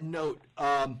on that note,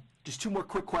 just 2 more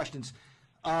quick questions.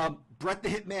 Bret the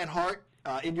Hitman Hart,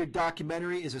 in your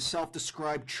documentary, is a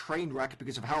self-described train wreck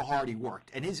because of how hard he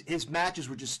worked. And his matches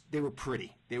they were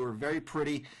pretty. They were very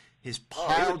pretty. His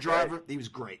pile driver, he was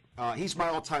great. He's my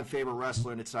all-time favorite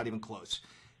wrestler, and it's not even close.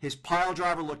 His pile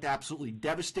driver looked absolutely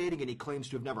devastating, and he claims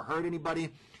to have never hurt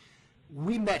anybody.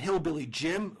 We met Hillbilly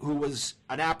Jim, who was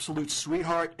an absolute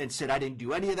sweetheart, and said, I didn't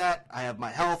do any of that. I have my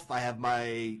health. I have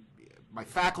my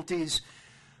faculties.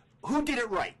 Who did it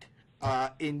right,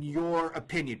 in your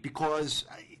opinion? Because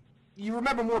you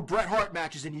remember more Bret Hart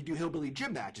matches than you do Hillbilly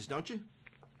Jim matches, don't you?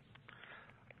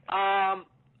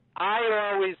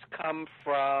 I always come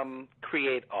from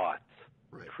create art.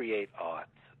 Right. Create art.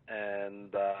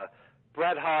 And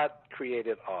Bret Hart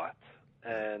created art.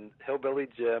 And Hillbilly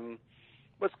Jim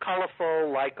was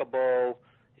colorful, likable.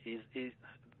 He's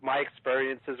my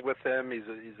experiences with him.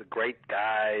 He's a great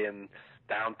guy and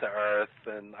down to earth.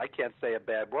 And I can't say a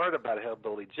bad word about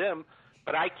Hillbilly Jim,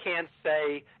 but I can't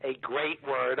say a great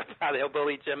word about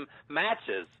Hillbilly Jim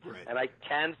matches. Right. And I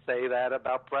can say that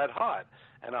about Bret Hart.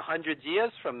 And 100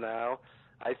 years from now,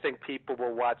 I think people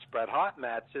will watch Bret Hart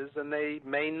matches, and they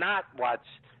may not watch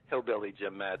Hillbilly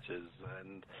Jim matches.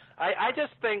 And I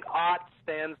just think art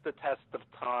stands the test of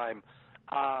time.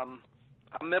 I'm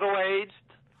middle-aged.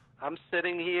 I'm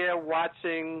sitting here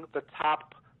watching the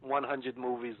top 100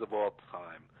 movies of all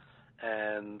time.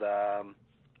 And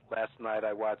last night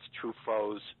I watched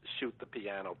Truffaut's Shoot the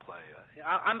Piano Player.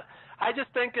 I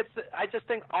just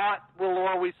think art will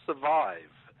always survive.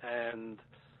 And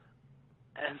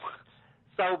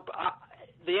so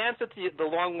the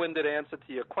long-winded answer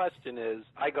to your question is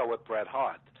I go with Bret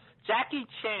Hart. Jackie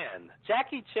Chan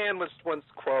was once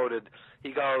quoted.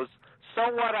 He goes,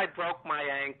 "So what? I broke my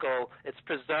ankle. It's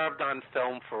preserved on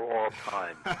film for all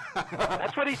time."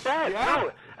 That's what he said. Yeah.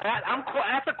 No,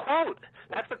 that's a quote.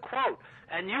 That's a quote.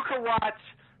 And you can watch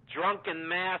Drunken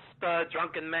Master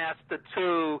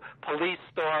 2, Police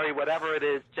Story, whatever it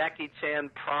is, Jackie Chan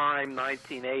Prime,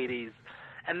 1980s.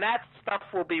 And that stuff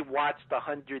will be watched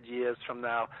 100 years from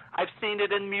now. I've seen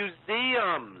it in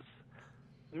museums.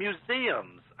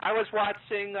 I was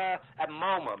watching at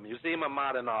MoMA, Museum of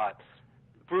Modern Art,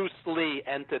 Bruce Lee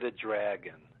Enter the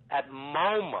Dragon. At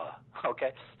MoMA,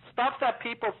 okay? Stuff that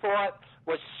people thought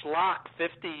was schlock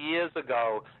 50 years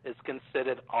ago is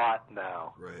considered art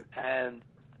now. Right. And,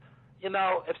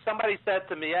 if somebody said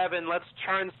to me, Evan, let's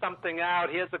churn something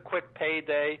out, here's a quick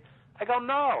payday, I go,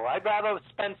 no, I'd rather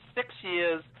spend 6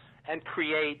 years and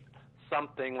create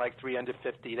something like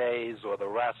 350 Days or The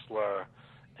Wrestler,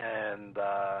 and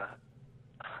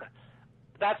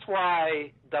that's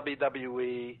why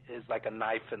WWE is like a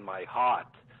knife in my heart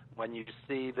when you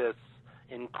see this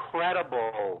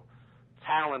incredible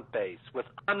talent base with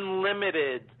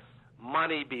unlimited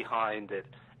money behind it,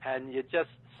 and you're just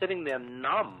sitting there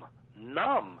numb.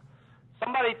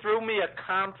 Somebody threw me a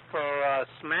comp for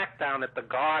SmackDown at the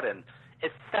Garden.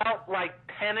 It felt like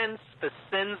penance for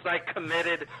sins I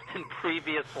committed in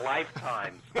previous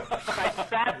lifetimes. I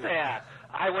sat there.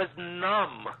 I was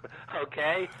numb,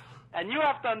 okay? And you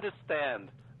have to understand,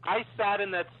 I sat in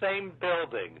that same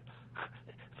building,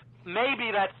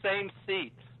 maybe that same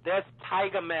seat. There's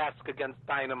Tiger Mask against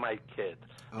Dynamite Kid.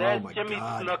 There's Jimmy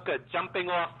Snuka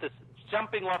jumping off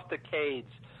the cage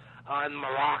on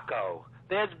Morocco.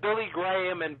 There's Billy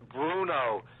Graham and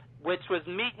Bruno, which was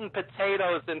meat and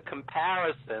potatoes in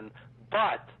comparison,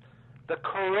 but the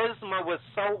charisma was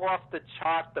so off the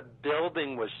chart, the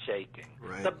building was shaking.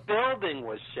 Right. The building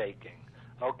was shaking,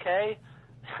 okay?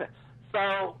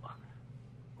 So,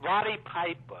 Roddy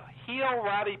Piper, heel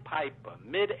Roddy Piper,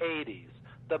 mid-'80s,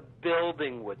 the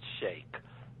building would shake.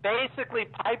 Basically,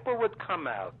 Piper would come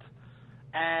out,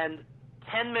 and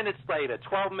 10 minutes later,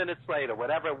 12 minutes later,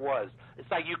 whatever it was, it's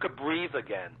like you could breathe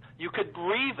again. You could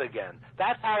breathe again.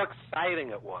 That's how exciting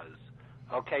it was.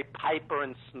 Okay, Piper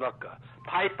and Snuka.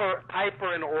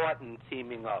 Piper and Orton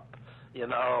teaming up. You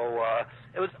know,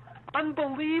 it was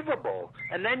unbelievable.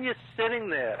 And then you're sitting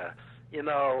there, you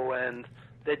know, and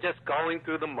they're just going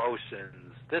through the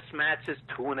motions. This match is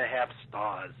 2.5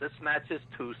 stars. This match is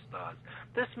 2 stars.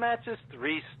 This match is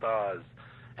 3 stars.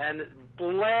 And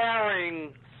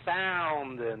blaring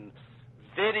sound and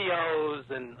videos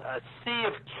and a sea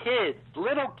of kids,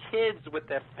 little kids with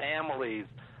their families,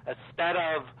 instead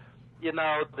of, you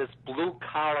know, this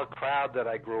blue-collar crowd that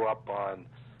I grew up on.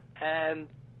 And,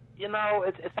 you know,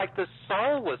 it's like the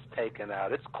soul was taken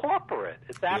out. It's corporate.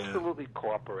 It's absolutely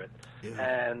corporate. Yeah.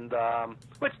 And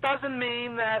which doesn't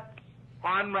mean that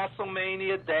on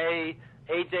WrestleMania Day,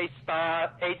 AJ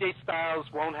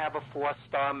Styles won't have a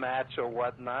 4-star match or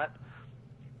whatnot.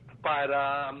 But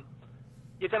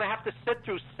you're going to have to sit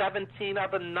through 17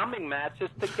 other numbing matches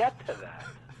to get to that.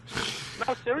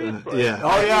 No, seriously. Yeah.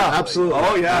 Oh, yeah. Absolutely.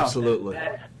 Oh, yeah. Absolutely.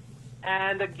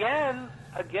 And again,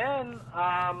 I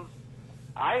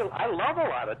love a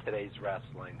lot of today's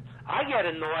wrestling. I get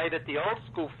annoyed at the old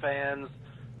school fans.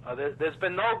 There's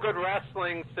been no good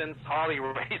wrestling since Harley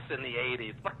Race in the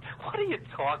 80s. What are you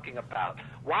talking about?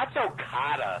 Watch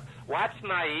Okada. Watch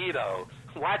Naito.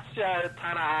 Watch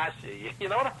Tanahashi. You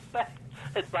know what I'm saying?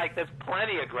 It's like there's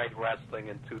plenty of great wrestling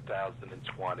in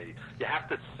 2020. You have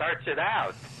to search it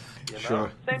out. You know?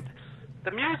 Sure.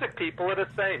 The music people are the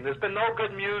same. There's been no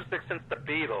good music since the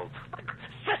Beatles.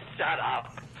 Just shut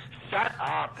up. Shut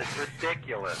up. It's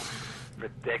ridiculous.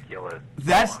 Ridiculous.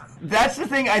 That's the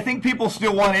thing. I think people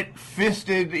still want it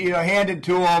fisted, you know, handed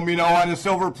to them, you know, on a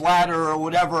silver platter or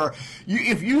whatever.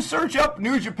 If you search up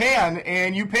New Japan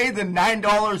and you pay the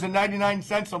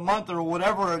 $9.99 a month or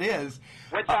whatever it is,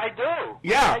 which I do.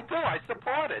 Yeah, I do. I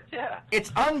support it. Yeah.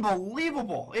 It's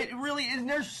unbelievable. It really is. And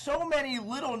there's so many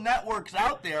little networks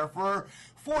out there for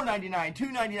 $4.99,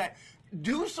 $2.99.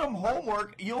 Do some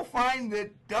homework. You'll find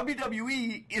that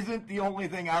WWE isn't the only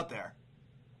thing out there.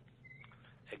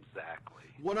 Exactly.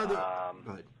 One other.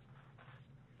 Go ahead.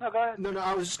 No, go ahead. No,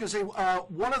 I was just going to say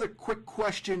one other quick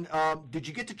question. Did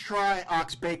you get to try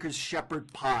Ox Baker's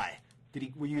shepherd pie?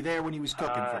 Were you there when he was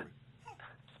cooking for me?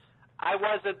 I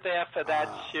wasn't there for that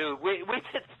shoot. We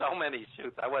did so many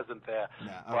shoots. I wasn't there.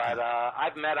 No, okay. But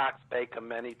I've met Ox Baker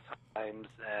many times,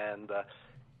 and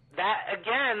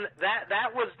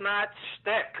that was not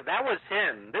shtick. That was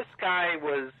him. This guy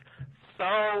was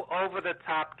so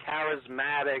over-the-top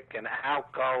charismatic and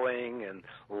outgoing and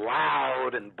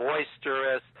loud and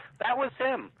boisterous. That was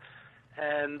him.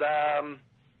 And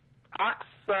Ox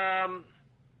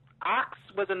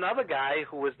was another guy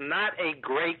who was not a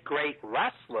great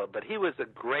wrestler, but he was a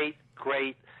great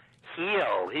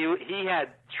heel. He had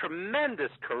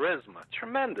tremendous charisma,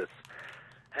 tremendous.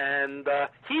 And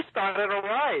he started a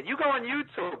riot. You go on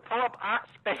YouTube, pull up Ox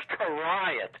Baker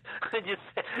riot, and you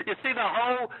see the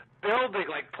whole building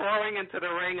like pouring into the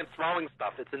ring and throwing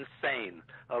stuff. It's insane.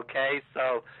 Okay,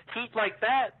 so heat like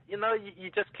that, you know, you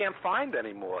just can't find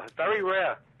anymore. Very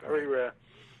rare. Very rare.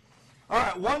 All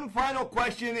right, one final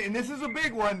question, and this is a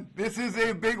big one. This is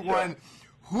a big one.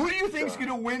 Who do you think is going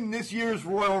to win this year's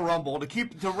Royal Rumble?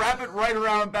 To wrap it right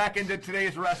around back into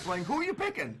today's wrestling, who are you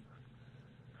picking?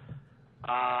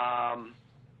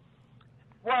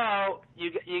 Well,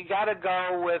 you got to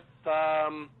go with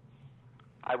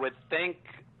I would think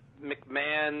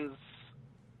McMahon's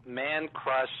man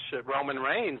crush Roman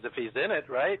Reigns, if he's in it,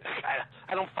 right?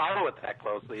 I don't follow it that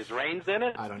closely. Is Reigns in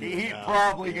it? I don't even He's know.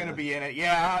 probably going to be in it.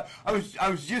 Yeah, I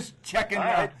was just checking. All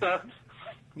right, so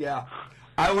Yeah,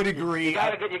 I would agree. you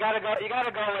gotta go with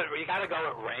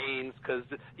Reigns, because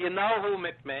you know who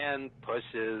McMahon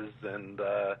pushes, and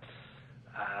or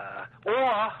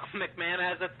McMahon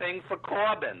has a thing for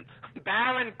Corbin,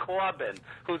 Baron Corbin,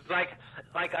 who's like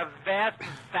a vast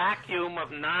vacuum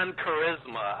of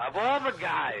non-charisma. Of all the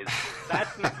guys,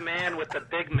 that's McMahon with the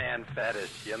big man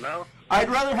fetish, you know? I'd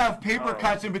rather have paper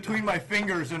cuts in between my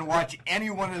fingers than watch any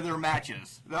one of their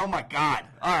matches. Oh my God!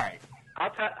 All right.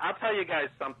 I'll tell you guys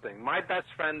something. My best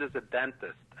friend is a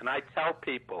dentist, and I tell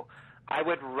people I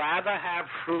would rather have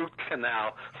root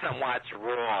canal than watch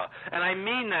Raw. And I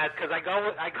mean that because I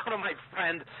go to my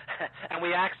friend, and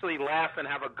we actually laugh and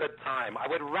have a good time. I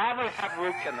would rather have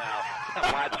root canal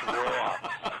than watch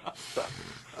Raw. So.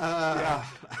 Yeah.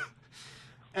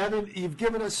 Evan, you've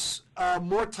given us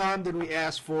more time than we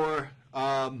asked for.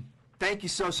 Thank you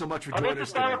so much for joining This us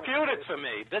is today. therapeutic for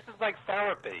me. This is like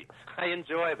therapy. I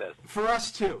enjoy this. For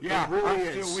us too. Yeah, it really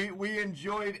us is. too. We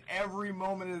enjoyed every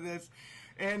moment of this,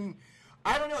 and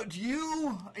I don't know. Do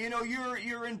you know,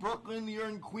 you're in Brooklyn, you're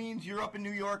in Queens, you're up in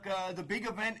New York. The big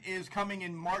event is coming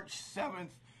in March 7th,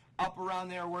 up around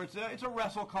there, where it's a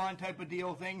WrestleCon type of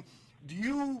deal thing. Do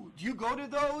you go to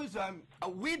those?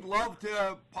 We'd love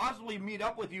to possibly meet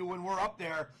up with you when we're up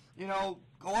there. You know,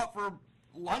 go out for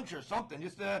lunch or something,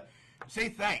 just to say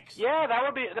thanks. Yeah, that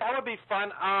would be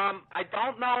fun. I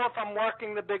don't know if I'm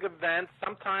working the big events.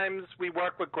 Sometimes we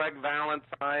work with Greg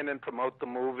Valentine and promote the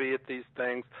movie at these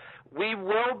things. We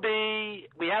will be.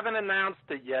 We haven't announced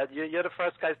it yet. You're the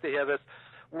first guys to hear this.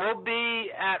 We'll be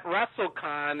at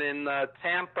WrestleCon in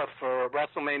Tampa for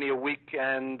WrestleMania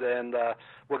weekend, and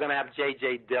we're going to have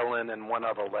J.J. Dillon and one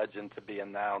other legend to be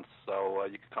announced. So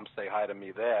you can come say hi to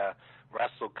me there.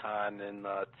 WrestleCon in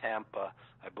Tampa.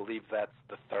 I believe that's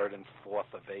the 3rd and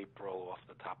 4th of April off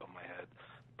the top of my head.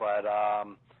 But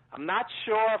I'm not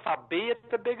sure if I'll be at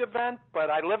the big event, but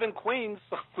I live in Queens,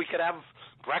 so we could have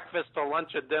breakfast or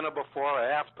lunch or dinner before or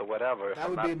after, whatever. That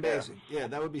would be amazing. Yeah,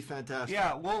 that would be fantastic.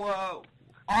 Yeah, we'll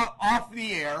off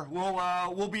the air,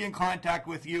 we'll be in contact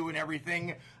with you and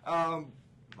everything. I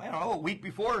don't know, a week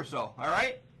before or so. All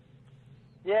right?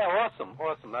 Yeah, awesome.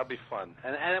 That'll be fun.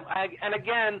 And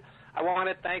again, I want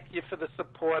to thank you for the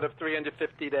support of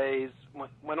 350 Days.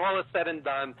 When all is said and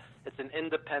done, it's an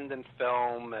independent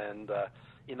film, and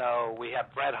we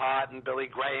have Bret Hart and Billy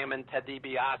Graham and Ted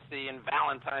DiBiase and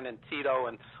Valentine and Tito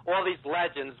and all these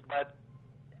legends, but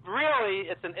really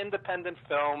it's an independent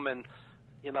film, and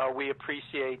we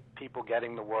appreciate people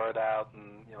getting the word out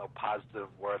and positive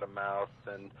word of mouth,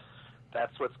 and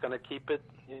that's what's going to keep it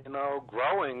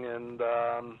growing. And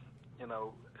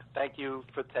thank you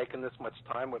for taking this much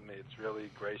time with me. It's really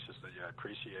gracious of you. I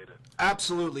appreciate it.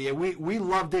 Absolutely. And we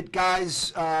loved it,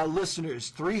 guys. Listeners,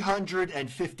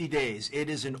 350 Days. It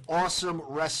is an awesome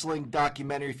wrestling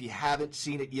documentary. If you haven't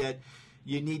seen it yet,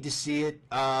 you need to see it.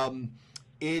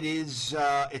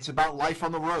 It's about life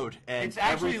on the road and it's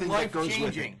actually everything that goes with it.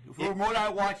 life-changing. From what I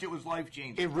watched, it was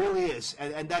life-changing. It really is,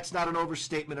 and that's not an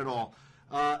overstatement at all.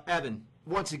 Evan,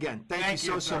 once again, thank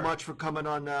you so much for coming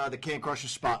on the Can Crusher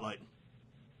Spotlight.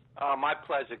 My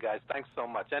pleasure, guys. Thanks so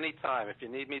much. Anytime. If you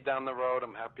need me down the road,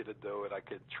 I'm happy to do it. I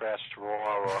could trash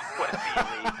Raw or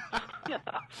whatever you need.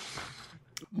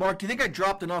 Mark, do you think I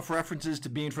dropped enough references to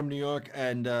being from New York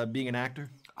and being an actor?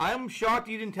 I'm shocked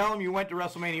you didn't tell him you went to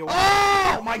WrestleMania 1.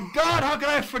 Oh, my God. How could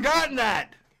I have forgotten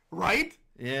that? Right?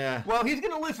 Yeah. Well, he's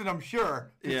going to listen, I'm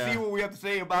sure, to see what we have to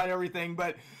say about everything.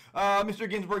 But Mr.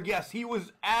 Ginzburg, yes, he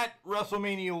was at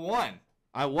WrestleMania 1.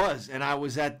 I was, and I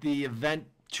was at the event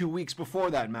 2 weeks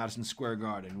before that in Madison Square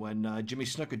Garden when Jimmy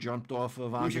Snuka jumped off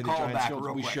of Andre the Giant's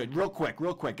Shield. We should. Real quick.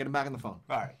 Get him back on the phone.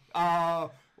 All right.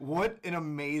 What an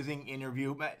amazing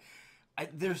interview.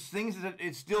 There's things that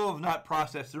it still have not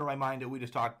processed through my mind that we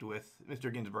just talked with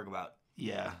Mr. Ginzburg about.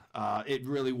 Yeah, it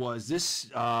really was. This,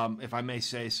 if I may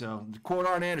say so, quote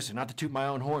Arn Anderson, not to toot my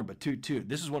own horn, but toot.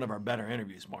 This is one of our better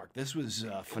interviews, Mark. This was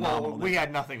phenomenal. Well, we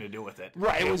had nothing to do with it.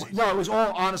 Right. It was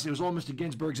all, honestly, it was all Mr.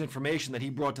 Ginzburg's information that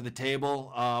he brought to the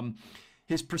table.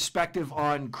 His perspective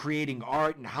on creating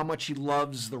art and how much he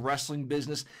loves the wrestling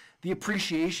business, the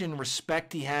appreciation and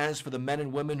respect he has for the men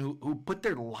and women who put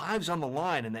their lives on the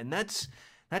line. And that's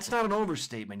not an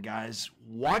overstatement, guys.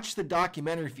 Watch the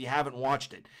documentary if you haven't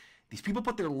watched it. These people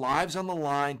put their lives on the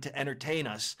line to entertain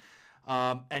us,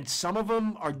 and some of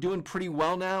them are doing pretty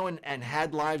well now and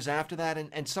had lives after that,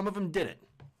 and some of them didn't.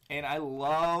 And I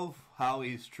love how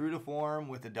he's true to form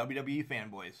with the WWE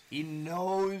fanboys. He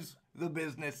knows the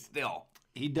business still.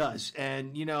 He does.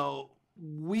 And, you know,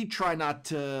 we try not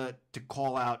to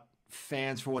call out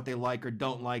fans for what they like or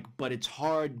don't like, but it's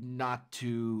hard not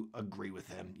to agree with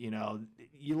him. You know,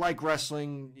 you like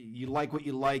wrestling, you like what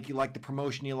you like the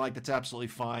promotion you like, that's absolutely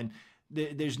fine.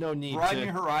 There's no need broaden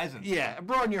your horizons. Yeah,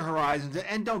 broaden your horizons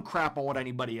and don't crap on what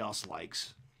anybody else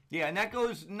likes. Yeah, and that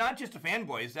goes not just to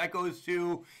fanboys. That goes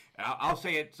to, I'll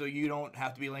say it so you don't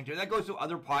have to be linked to it. That goes to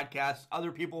other podcasts,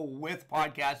 other people with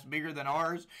podcasts bigger than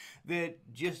ours that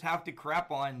just have to crap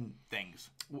on things.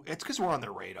 It's because we're on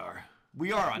their radar.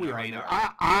 We are on their radar.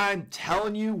 I'm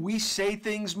telling you, we say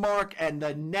things, Mark, and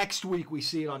the next week we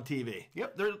see it on TV.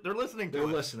 Yep, they're listening to us.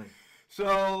 They're listening.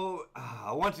 So,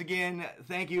 once again,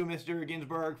 thank you, Mr.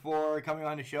 Ginzburg, for coming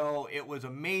on the show. It was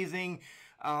amazing.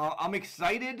 I'm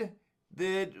excited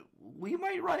that we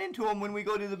might run into him when we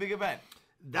go to the big event.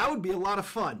 That would be a lot of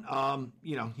fun.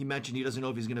 You know, he mentioned he doesn't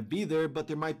know if he's going to be there, but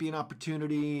there might be an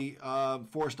opportunity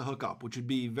for us to hook up, which would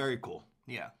be very cool.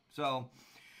 Yeah. So,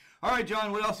 all right,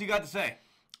 John, what else you got to say?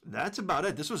 That's about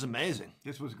it. This was amazing.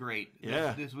 This was great.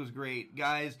 Yeah. This was great.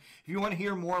 Guys, if you want to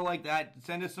hear more like that,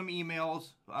 send us some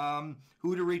emails,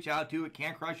 who to reach out to at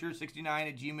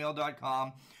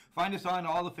cancrusher69@gmail.com. Find us on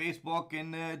all the Facebook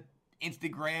and the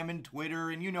Instagram and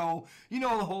Twitter, and you know the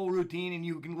whole routine, and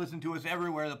you can listen to us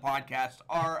everywhere the podcasts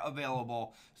are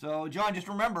available. So, John, just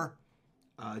remember,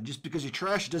 just because you're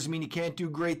trash doesn't mean you can't do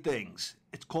great things.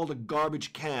 It's called a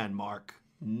garbage can, Mark,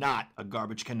 not a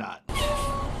garbage cannot.